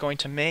said we are going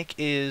to make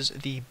is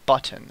the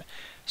button.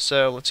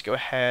 So let's go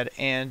ahead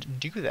and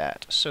do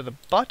that. So the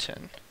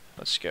button,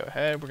 let's go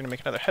ahead, we're going to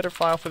make another header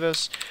file for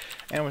this,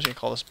 and we're just going to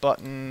call this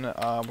button,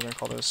 we're going to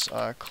call this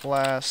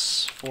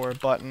class for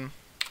button,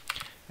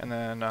 and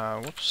then,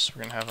 whoops,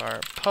 we're going to have our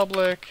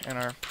public and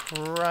our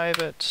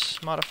private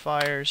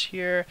modifiers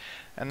here,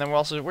 and then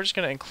we're just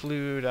going to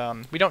include,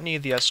 we don't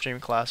need the stream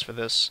class for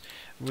this,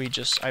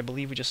 I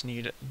believe we just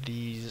need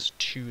these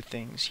two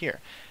things here.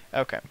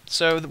 Okay,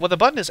 so what the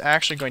button is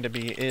actually going to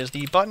be is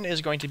the button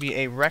is going to be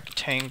a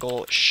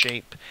rectangle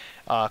shape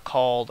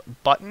called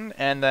button,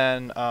 and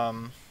then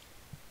I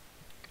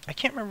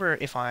can't remember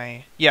if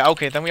yeah,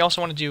 okay, then we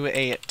also want to do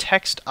a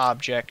text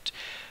object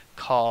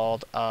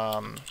called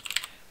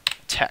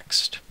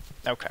text.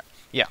 Okay,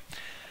 yeah.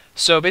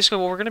 So basically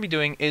what we're going to be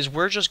doing is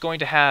we're just going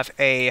to have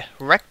a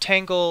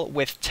rectangle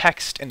with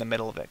text in the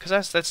middle of it,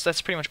 because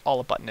that's pretty much all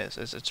a button is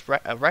it's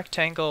a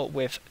rectangle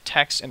with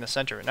text in the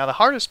center. Now the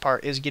hardest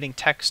part is getting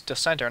text to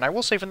center, and I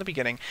will say from the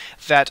beginning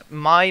that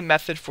my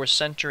method for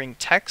centering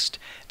text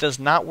does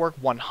not work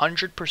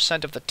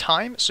 100% of the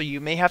time, so you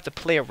may have to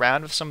play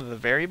around with some of the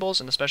variables,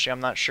 and especially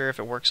I'm not sure if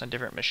it works on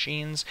different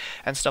machines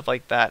and stuff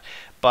like that,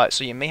 but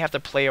so you may have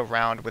to play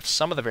around with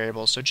some of the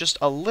variables, so just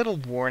a little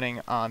warning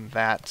on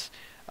that.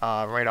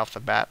 Right off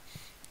the bat.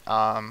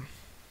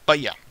 But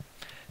yeah.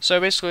 So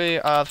basically,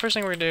 the first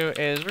thing we're going to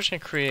do is we're just going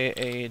to create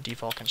a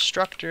default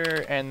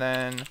constructor, and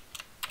then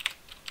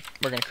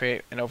we're going to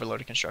create an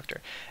overloaded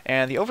constructor.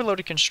 And the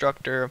overloaded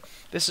constructor,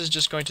 this is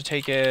just going to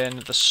take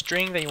in the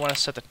string that you want to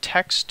set the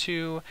text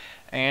to,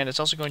 and it's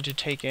also going to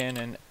take in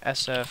an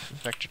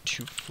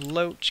SF_vector2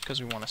 float,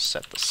 because we want to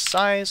set the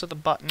size of the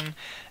button,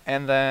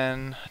 and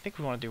then I think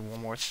we want to do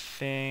one more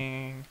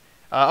thing.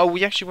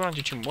 We actually want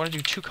to do two. We want to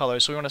do two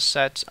colors. So we want to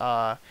set.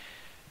 We're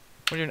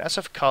doing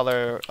SF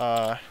color. We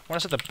want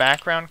to set the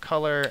background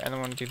color, and then we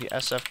want to do the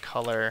SF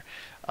color,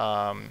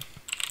 the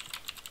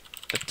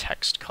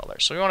text color.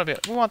 So we want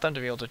them to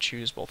be able to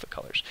choose both the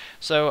colors.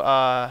 So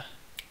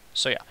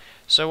so yeah.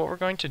 So what we're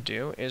going to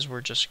do is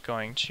we're just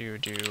going to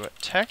do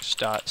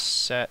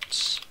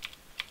text.set.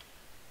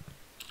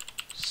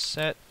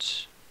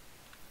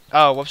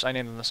 Oh, whoops! I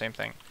named them the same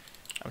ththing.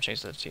 I'm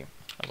changing it to T. I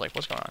was like,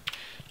 what's going on?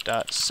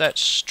 Set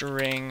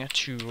string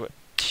to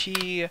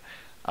T.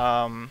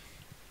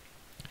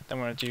 Then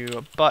we're going to do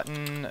a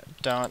button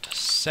dot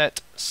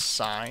set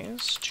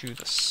size to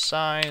the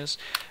size,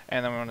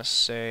 and then we want to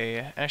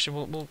say,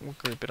 actually we'll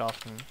group it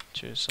off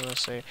into, so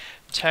let's say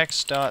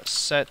text dot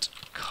set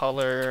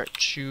color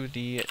to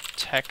the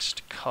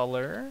text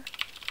color,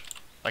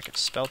 like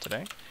it's spelled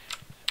today,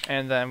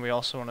 and then we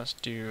also want to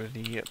do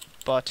the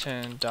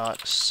button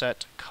dot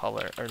set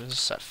color, or this is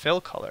set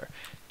fill color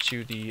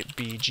to the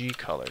BG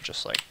color,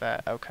 just like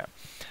that. Okay.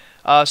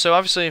 So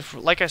obviously,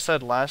 like I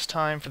said last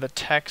time, for the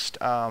text,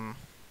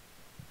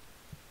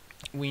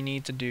 we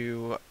need to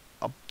do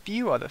a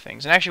few other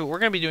things. And actually, we're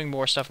going to be doing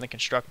more stuff in the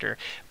constructor,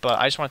 but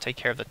I just want to take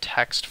care of the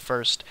text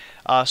first.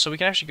 So we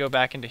can actually go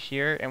back into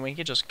here, and we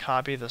can just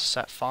copy the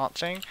setFont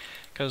thing,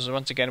 because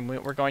once again,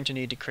 we're going to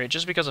need to create,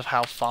 just because of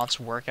how fonts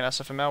work in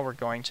SFML, we're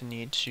going to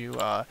need to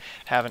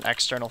have an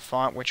external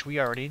font, which we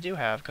already do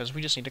have, because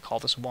we just need to call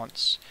this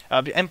once.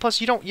 And plus,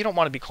 you don't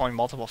want to be calling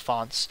multiple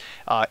fonts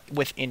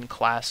within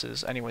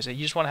classes. Anyways, you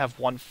just want to have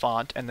one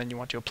font, and then you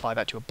want to apply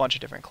that to a bunch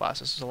of different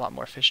classes. It's a lot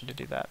more efficient to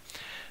do that.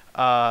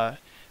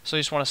 So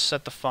you just want to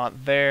set the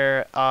font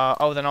there.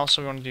 Oh, then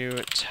also we want to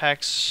do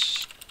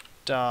text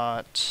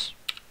dot.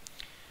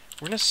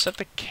 We're going to set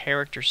the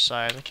character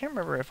size. I can't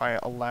remember if I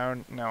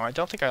allowed. No, I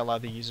don't think I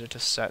allowed the user to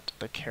set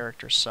the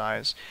character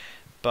size.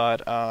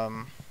 But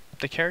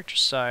the character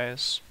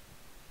size.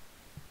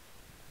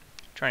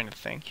 I'm trying to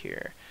think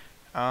here.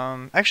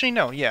 Actually,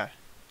 no. Yeah.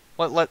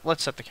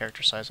 Let's set the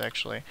character size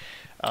actually.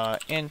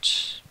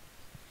 Int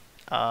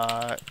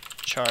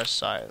char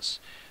size.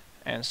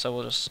 And so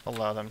we'll just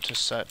allow them to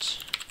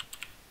set,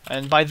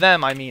 and by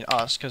them I mean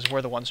us, because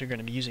we're the ones who are going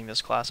to be using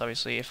this class.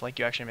 Obviously, if like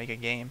you actually make a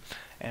game,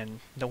 and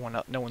no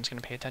one's going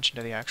to pay attention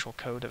to the actual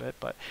code of it,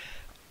 but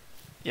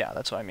yeah,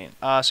 that's what I mean.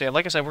 So yeah,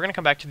 like I said, we're going to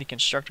come back to the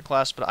constructor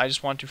class, but I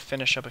just want to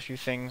finish up a few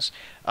things.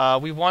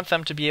 We want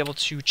them to be able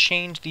to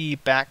change the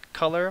back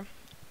color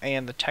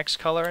and the text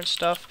color and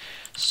stuff.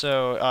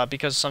 So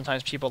because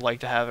sometimes people like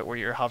to have it where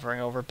you're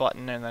hovering over a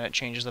button and then it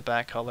changes the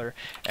back color,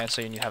 and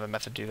so you need to have a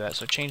method to do that.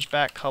 So change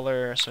back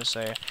color, so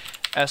say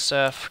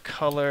SF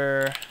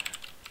color.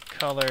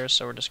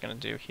 So we're just going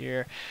to do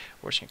here,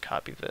 we're just going to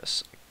copy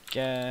this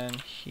again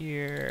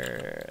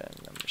here, and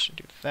then we're just going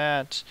to do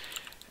that,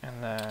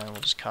 and then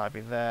we'll just copy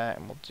that,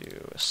 and we'll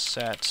do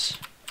set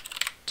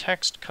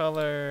text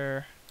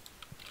color,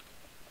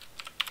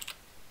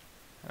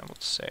 and we'll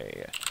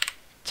say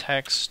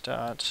text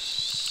dot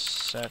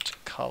set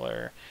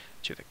color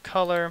to the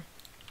color.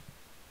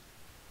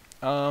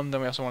 Then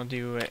we also want to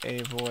do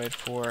a void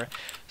for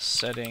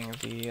setting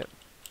the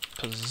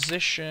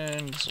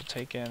position. This will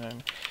take in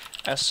an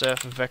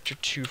SF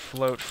vector2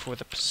 float for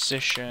the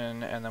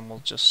position, and then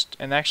we'll just,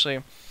 and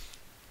actually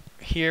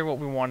here what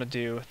we want to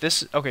do,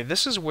 this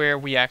is where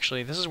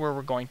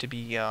we're going to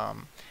be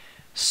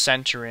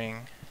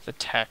centering the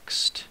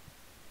text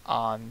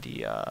on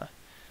the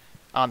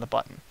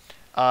button.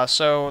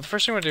 So the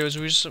first thing we're going to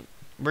do is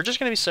we're just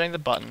going to be setting the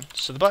button.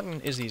 So the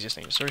button is the easiest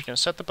thing. So we're going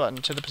to set the button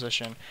to the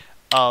position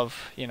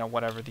of,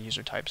 whatever the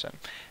user types in.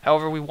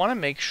 However, we want to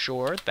make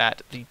sure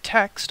that the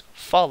text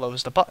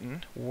follows the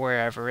button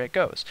wherever it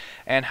goes.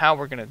 And how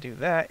we're going to do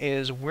that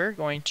is we're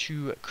going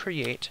to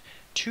create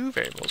two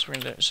variables.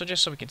 So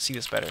just so we can see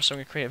this better, so we're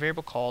going to create a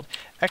variable called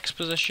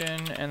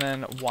xPosition and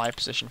then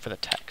yPosition for the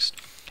text.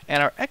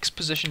 And our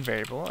xPosition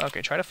variable,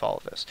 okay, try to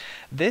follow this.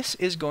 This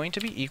is going to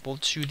be equal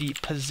to the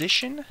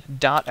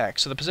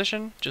position.x. So the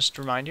position, just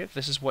to remind you,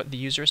 this is what the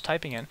user is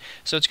typing in.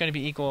 So it's going to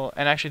be equal,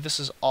 and actually this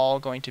is all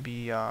going to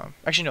be,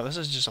 actually no, this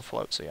is just a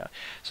float, so yeah.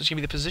 So it's going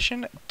to be the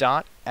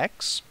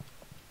position.x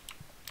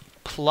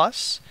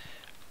plus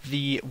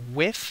the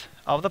width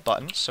of the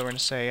button. So we're going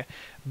to say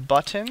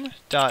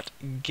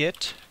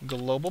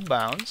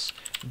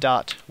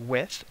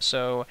button.getGlobalBounds.width.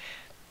 So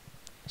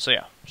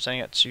yeah, setting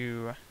it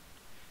to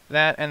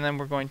that, and then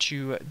we're going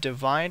to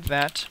divide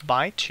that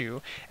by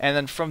 2, and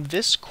then from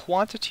this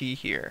quantity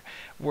here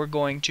we're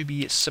going to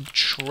be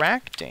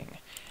subtracting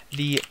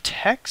the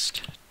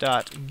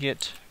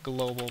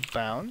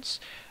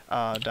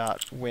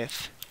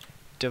text.getGlobalBounds.width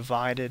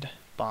divided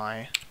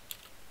by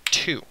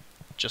 2,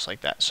 just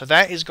like that. So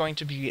that is going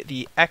to be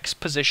the x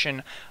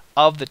position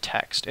of the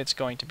text. It's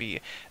going to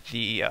be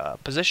the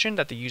position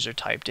that the user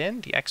typed in,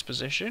 the x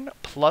position,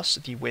 plus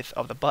the width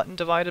of the button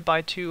divided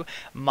by 2,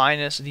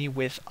 minus the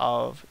width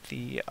of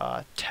the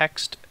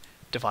text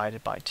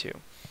divided by 2.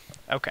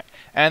 Okay,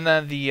 and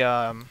then the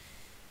I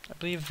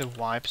believe the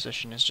y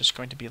position is just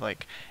going to be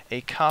like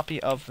a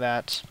copy of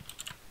that,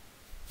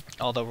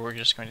 although we're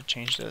just going to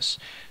change this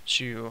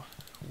to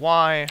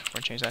y, we're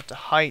going to change that to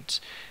height,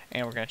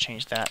 and we're going to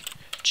change that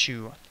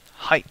to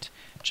height,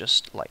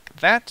 just like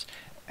that.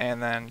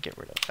 And then get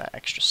rid of that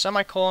extra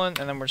semicolon,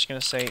 and then we're just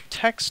going to say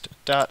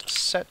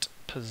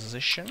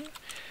text.setPosition.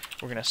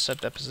 We're going to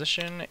set that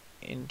position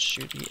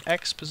into the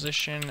x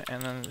position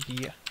and then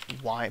the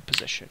y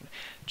position,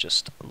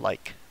 just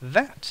like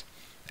that.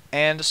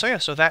 And so yeah,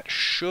 so that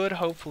should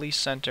hopefully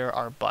center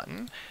our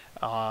button.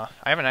 I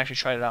haven't actually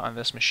tried it out on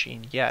this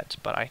machine yet,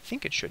 but I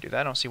think it should do that.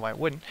 I don't see why it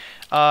wouldn't.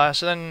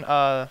 So then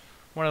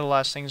one of the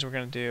last things we're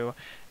going to do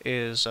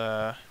is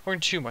we're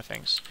going to do two more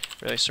things,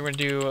 really. So we're going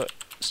to do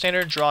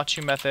standard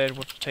draw2 method,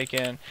 which will take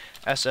in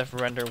SF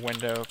render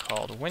window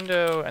called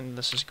window, and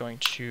this is going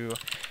to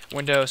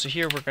window. So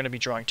here we're going to be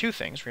drawing two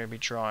things. We're going to be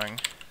drawing,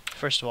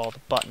 first of all, the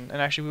button,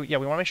 and actually, we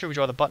want to make sure we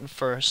draw the button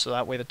first, so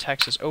that way the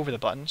text is over the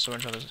button. So we're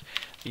going to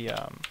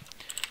draw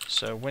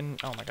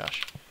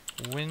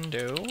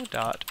window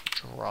dot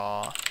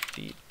draw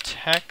the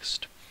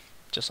text,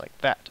 just like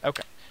that.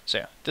 Okay, so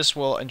yeah, this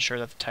will ensure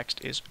that the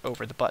text is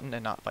over the button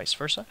and not vice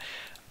versa.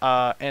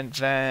 And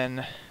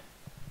then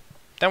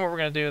what we're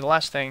going to do, the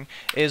last thing,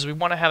 is we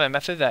want to have a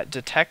method that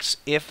detects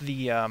if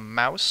the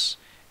mouse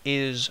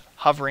is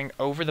hovering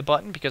over the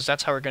button, because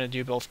that's how we're going to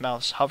do both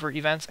mouse hover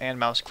events and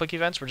mouse click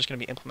events. We're just going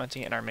to be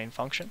implementing it in our main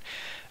function.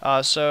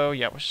 So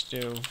yeah, we'll just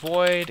do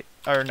void,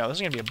 or no, this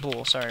is going to be a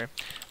bool, sorry.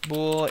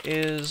 Bool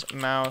is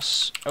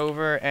mouse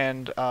over,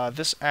 and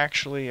this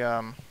actually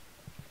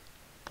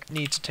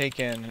needs to take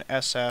in an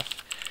SF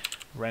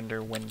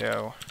render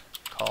window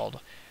called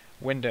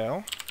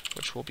window,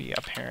 which will be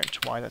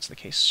apparent why that's the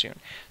case soon.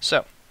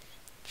 So,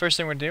 first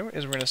thing we're going to do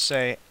is we're going to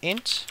say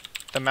int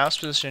the mouse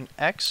position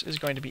x is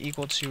going to be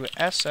equal to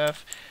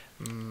SF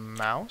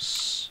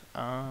mouse,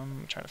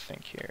 I'm trying to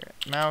think here,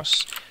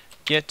 mouse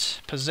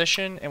get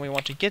position, and we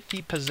want to get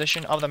the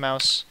position of the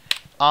mouse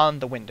on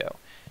the window,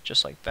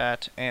 just like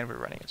that, and we're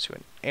running into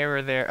an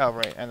error there. Oh,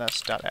 right, and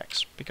that's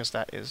 .x, because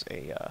that is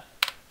a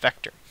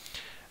vector.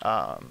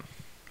 I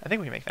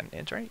think we can make that an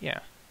int, right?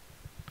 Yeah.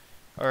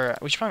 Or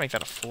we should probably make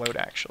that a float,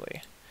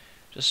 actually.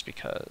 Just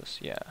because,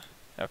 yeah.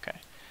 Okay.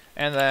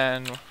 And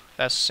then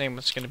that's the same,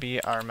 what's going to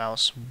be our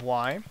mouse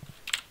y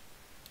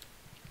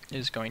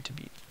is going to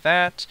be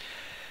that.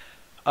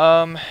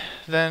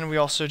 Then we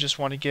also just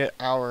want to get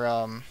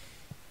our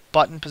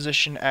button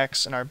position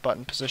x and our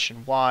button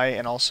position y,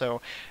 and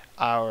also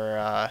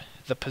our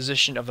the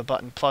position of the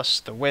button plus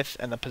the width,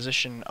 and the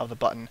position of the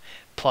button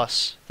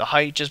plus the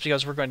height, just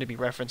because we're going to be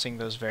referencing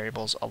those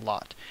variables a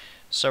lot.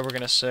 So we're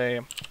going to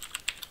say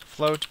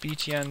float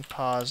btn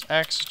pos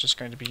x is just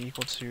going to be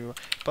equal to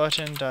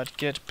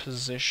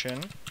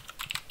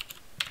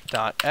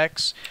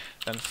button.getPosition.x,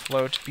 then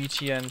float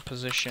btn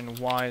position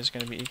y is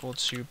going to be equal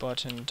to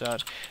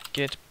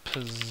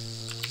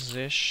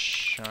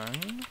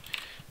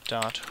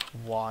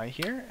button.getPosition.y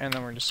here, and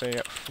then we're going to say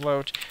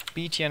float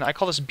btn, I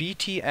call this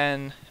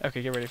btn,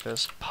 okay, get ready for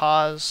this,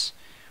 pos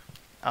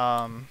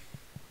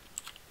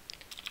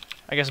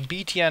I guess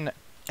btn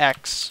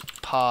x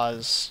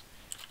pos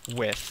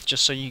width,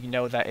 just so you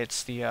know that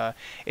it's the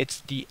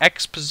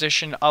x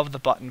position of the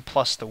button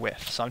plus the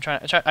width. So I try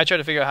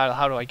to figure out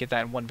how do I get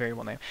that in one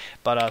variable name.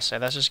 But so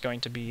that's just going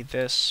to be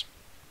this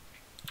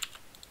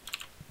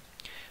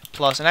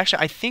plus, and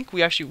actually I think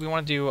we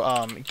want to do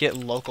get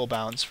local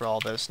bounds for all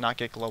this, not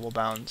get global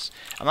bounds.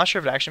 I'm not sure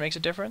if it actually makes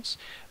a difference,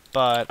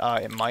 but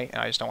it might,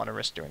 and I just don't want to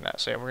risk doing that.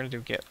 So yeah, we're going to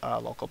do get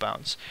local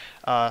bounds.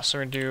 So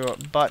we're going to do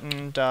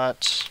button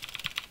dot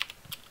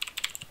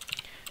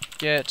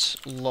get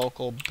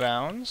local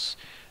bounds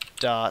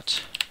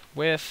dot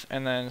width,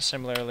 and then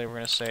similarly we're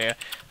going to say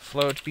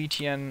float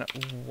btn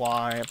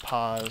y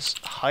pos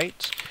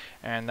height,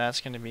 and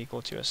that's going to be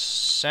equal to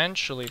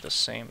essentially the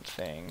same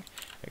thing,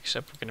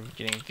 except we're going to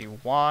be getting the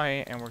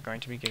y and we're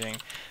going to be getting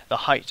the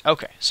height.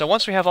 Okay, so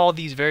once we have all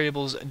these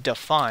variables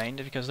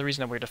defined, because the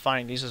reason that we're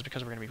defining these is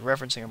because we're going to be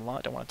referencing them a lot,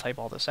 I don't want to type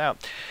all this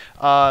out.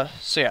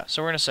 So yeah,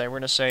 so we're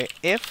going to say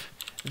if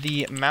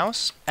the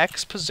mouse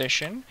x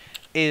position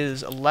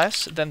is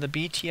less than the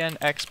btn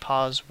x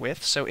pos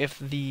width, so if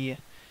the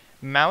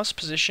mouse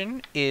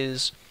position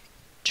is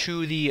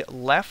to the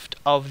left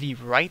of the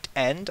right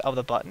end of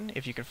the button,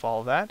 if you can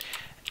follow that,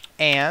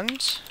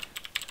 and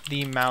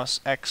the mouse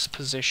x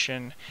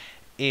position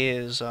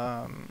is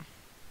trying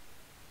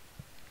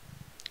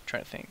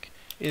to think,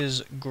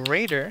 is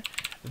greater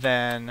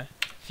than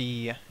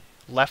the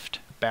left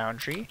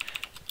boundary,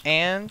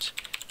 and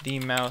the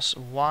mouse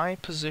y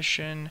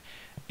position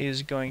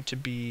is going to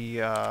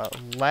be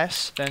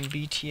less than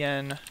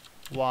btn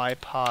y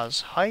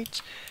pos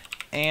height,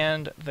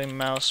 and the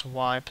mouse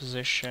y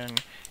position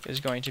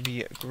is going to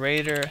be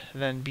greater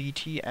than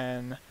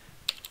btn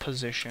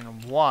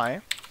position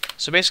y.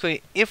 So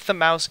basically, if the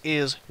mouse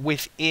is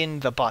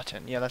within the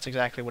button, yeah, that's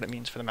exactly what it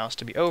means for the mouse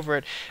to be over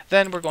it,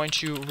 then we're going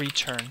to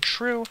return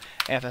true,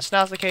 and if that's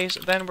not the case,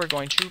 then we're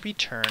going to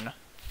return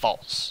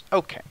false.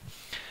 Okay,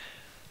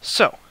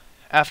 so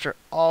after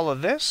all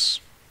of this,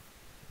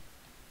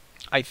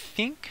 I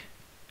think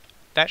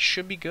that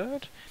should be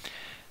good.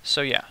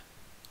 So yeah,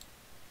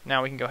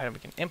 now we can go ahead and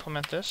we can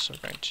implement this. So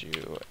we're going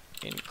to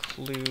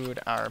include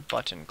our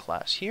button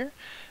class here,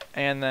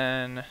 and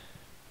then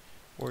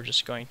we're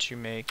just going to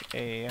make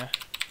a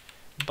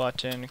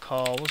button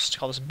call, let's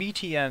call this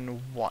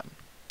btn1.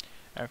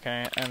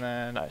 Okay, and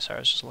then, sorry,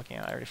 I was just looking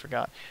at it, I already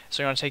forgot.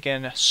 So we're going to take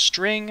in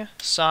string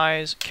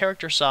size,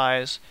 character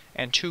size,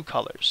 and 2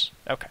 colors.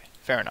 Okay,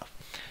 fair enough.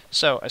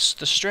 So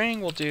the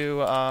string will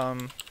do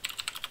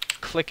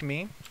click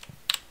me.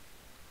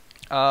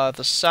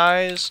 The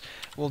size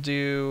will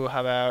do,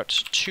 how about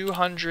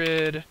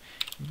 200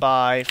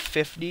 by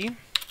 50.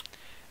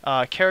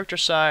 Character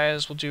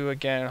size we'll do,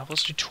 again,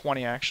 let's do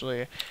 20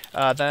 actually.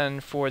 Then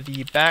for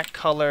the back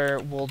color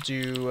we'll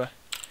do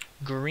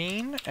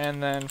green,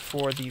 and then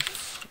for the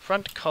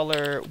front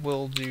color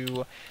we'll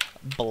do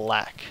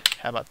black.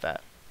 How about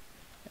that?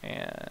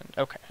 And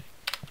okay,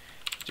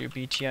 do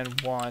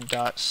btn1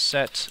 dot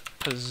set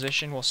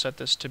position. We'll set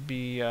this to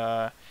be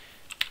how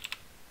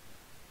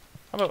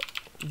about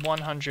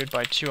 100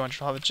 by 200.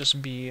 We'll have it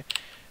just be,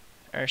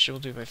 actually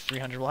we'll do by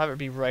 300. We'll have it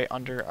be right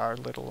under our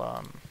little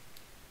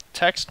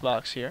text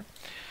box here,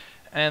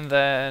 and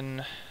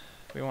then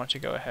we want to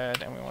go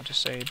ahead and we want to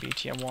say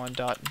btn1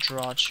 dot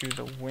draw to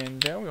the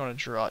window. We want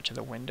to draw it to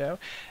the window,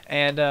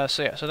 and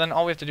so yeah, so then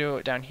all we have to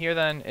do down here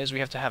then is we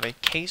have to have a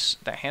case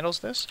that handles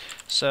this.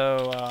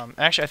 So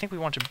actually I think we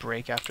want to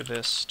break after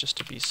this just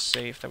to be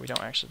safe that we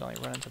don't accidentally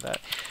run into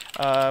that.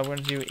 We're going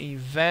to do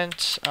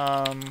event,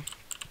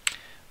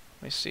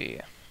 let me see,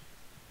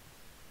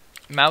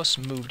 mouse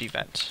moved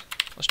event.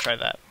 Let's try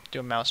that. Do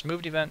a mouse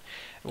moved event.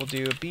 We'll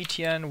do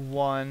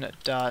btn1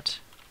 dot,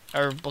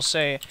 or we'll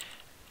say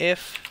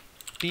if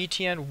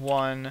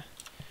btn1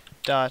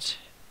 dot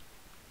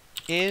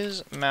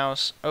is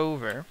mouse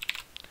over.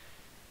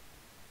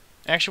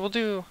 Actually, we'll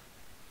do,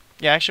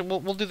 yeah, actually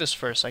we'll do this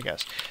first, I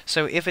guess.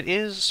 So if it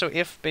is, so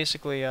if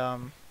basically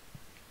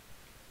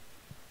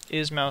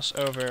is mouse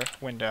over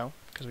window,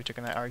 because we took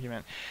in that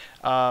argument,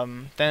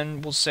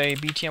 then we'll say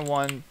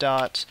btn1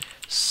 dot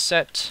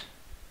set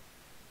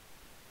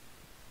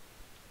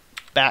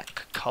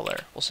back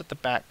color. We'll set the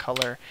back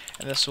color,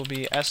 and this will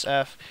be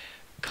SF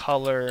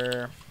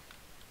color,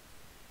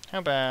 how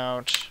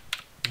about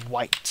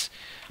white?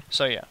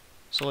 So yeah,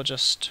 so we'll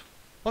just,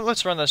 well,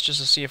 let's run this just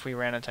to see if we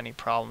ran into any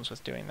problems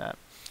with doing that.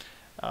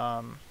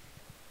 Oh,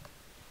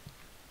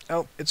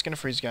 it's gonna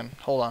freeze again.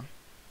 Hold on.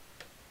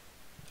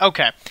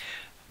 Okay,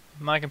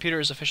 my computer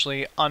is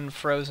officially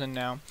unfrozen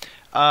now,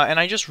 and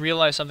I just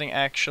realized something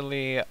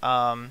actually.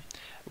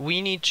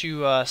 We need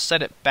to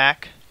set it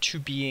back to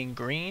being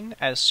green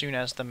as soon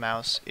as the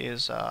mouse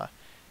is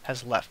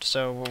has left.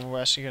 So what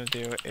we're actually going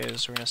to do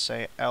is we're going to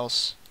say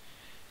else.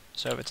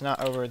 So if it's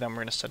not over, then we're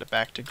going to set it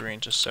back to green,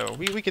 just so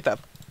we get that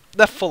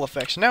full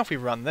effect. So now if we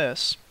run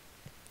this,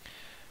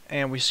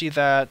 and we see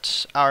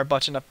that our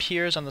button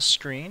appears on the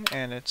screen,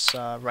 and it's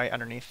right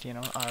underneath, you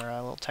know,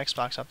 our little text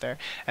box up there.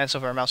 And so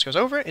if our mouse goes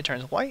over it, it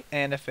turns white,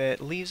 and if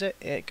it leaves it,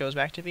 it goes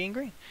back to being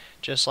green,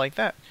 just like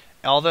that.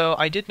 Although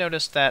I did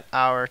notice that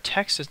our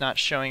text is not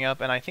showing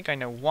up, and I think I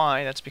know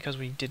why. That's because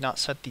we did not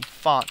set the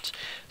font.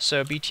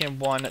 So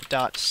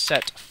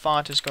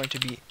btn1.setFont is going to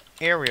be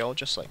Arial,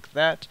 just like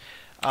that.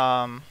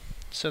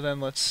 So then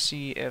let's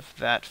see if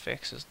that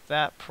fixes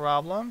that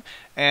problem.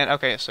 And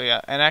okay, so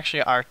yeah, and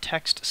actually our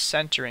text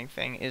centering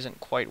thing isn't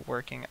quite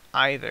working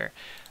either.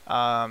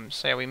 So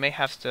yeah, we may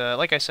have to,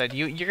 like I said,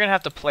 you're gonna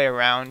have to play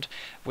around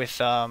with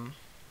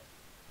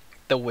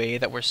the way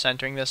that we're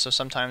centering this. So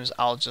sometimes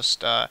I'll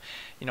just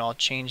I'll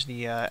change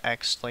the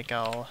X, like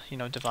I'll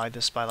divide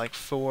this by like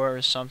 4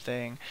 or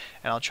something,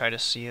 and I'll try to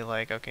see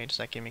like, okay, does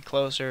that get me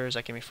closer, does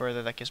that get me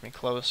further, that gives me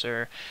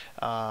closer,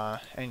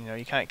 and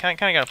you kind of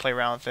gotta play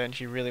around with it. And if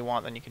you really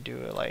want, then you can do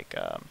it like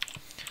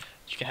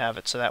you can have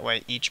it so that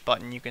way each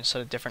button you can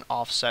set a different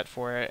offset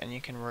for it, and you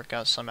can work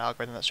out some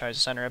algorithm that tries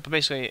to center it. But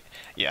basically,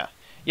 yeah,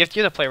 you have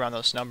to play around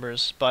those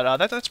numbers, but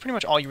that's pretty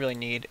much all you really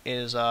need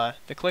is the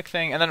click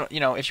thing. And then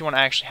if you want to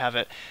actually have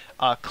it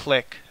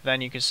click, then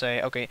you could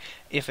say, okay,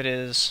 if it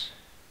is,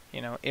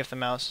 if the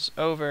mouse is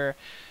over,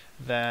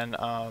 then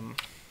I'm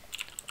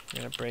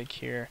gonna break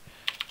here,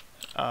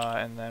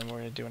 and then we're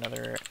gonna do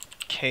another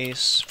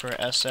case for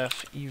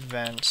SF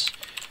event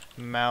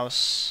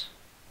mouse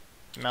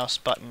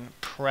button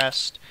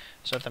pressed.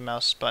 So if the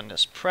mouse button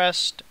is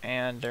pressed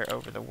and they're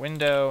over the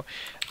window,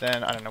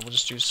 then I don't know, we'll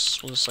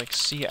just like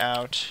see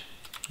out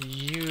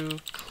you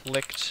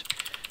clicked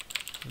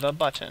the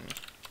button,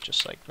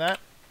 just like that.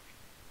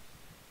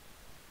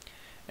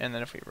 And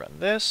then if we run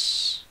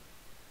this,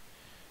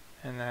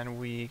 and then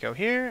we go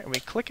here and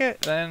we click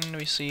it, then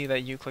we see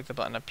that you click the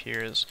button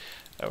appears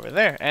over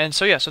there. And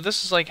so yeah, so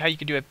this is like how you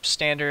could do a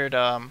standard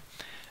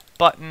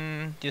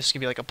button. This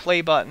could be like a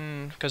play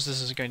button, because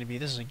this is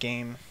a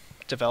game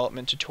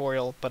development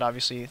tutorial, but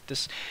obviously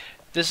this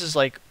is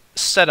like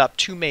set up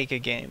to make a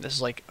game. This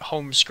is like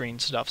home screen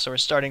stuff, so we're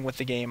starting with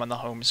the game on the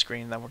home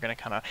screen, then we're going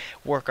to kind of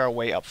work our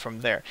way up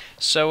from there.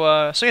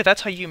 So yeah,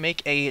 that's how you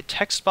make a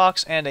text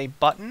box and a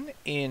button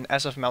in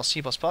SFML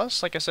C++.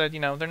 Like I said,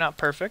 they're not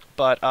perfect,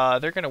 but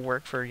they're going to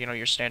work for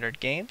your standard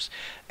games.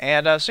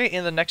 And so yeah,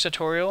 in the next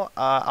tutorial,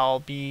 I'll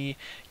be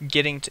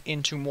getting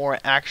into more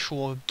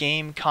actual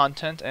game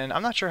content, and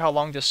I'm not sure how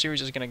long this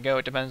series is going to go.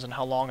 It depends on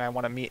how long I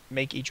want to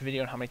make each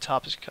video and how many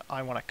topics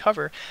I want to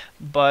cover,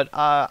 but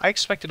I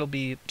expect it'll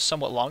be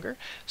somewhat longer.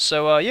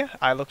 So yeah,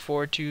 I look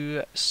forward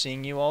to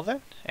seeing you all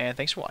then, and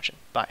thanks for watching.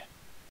 Bye.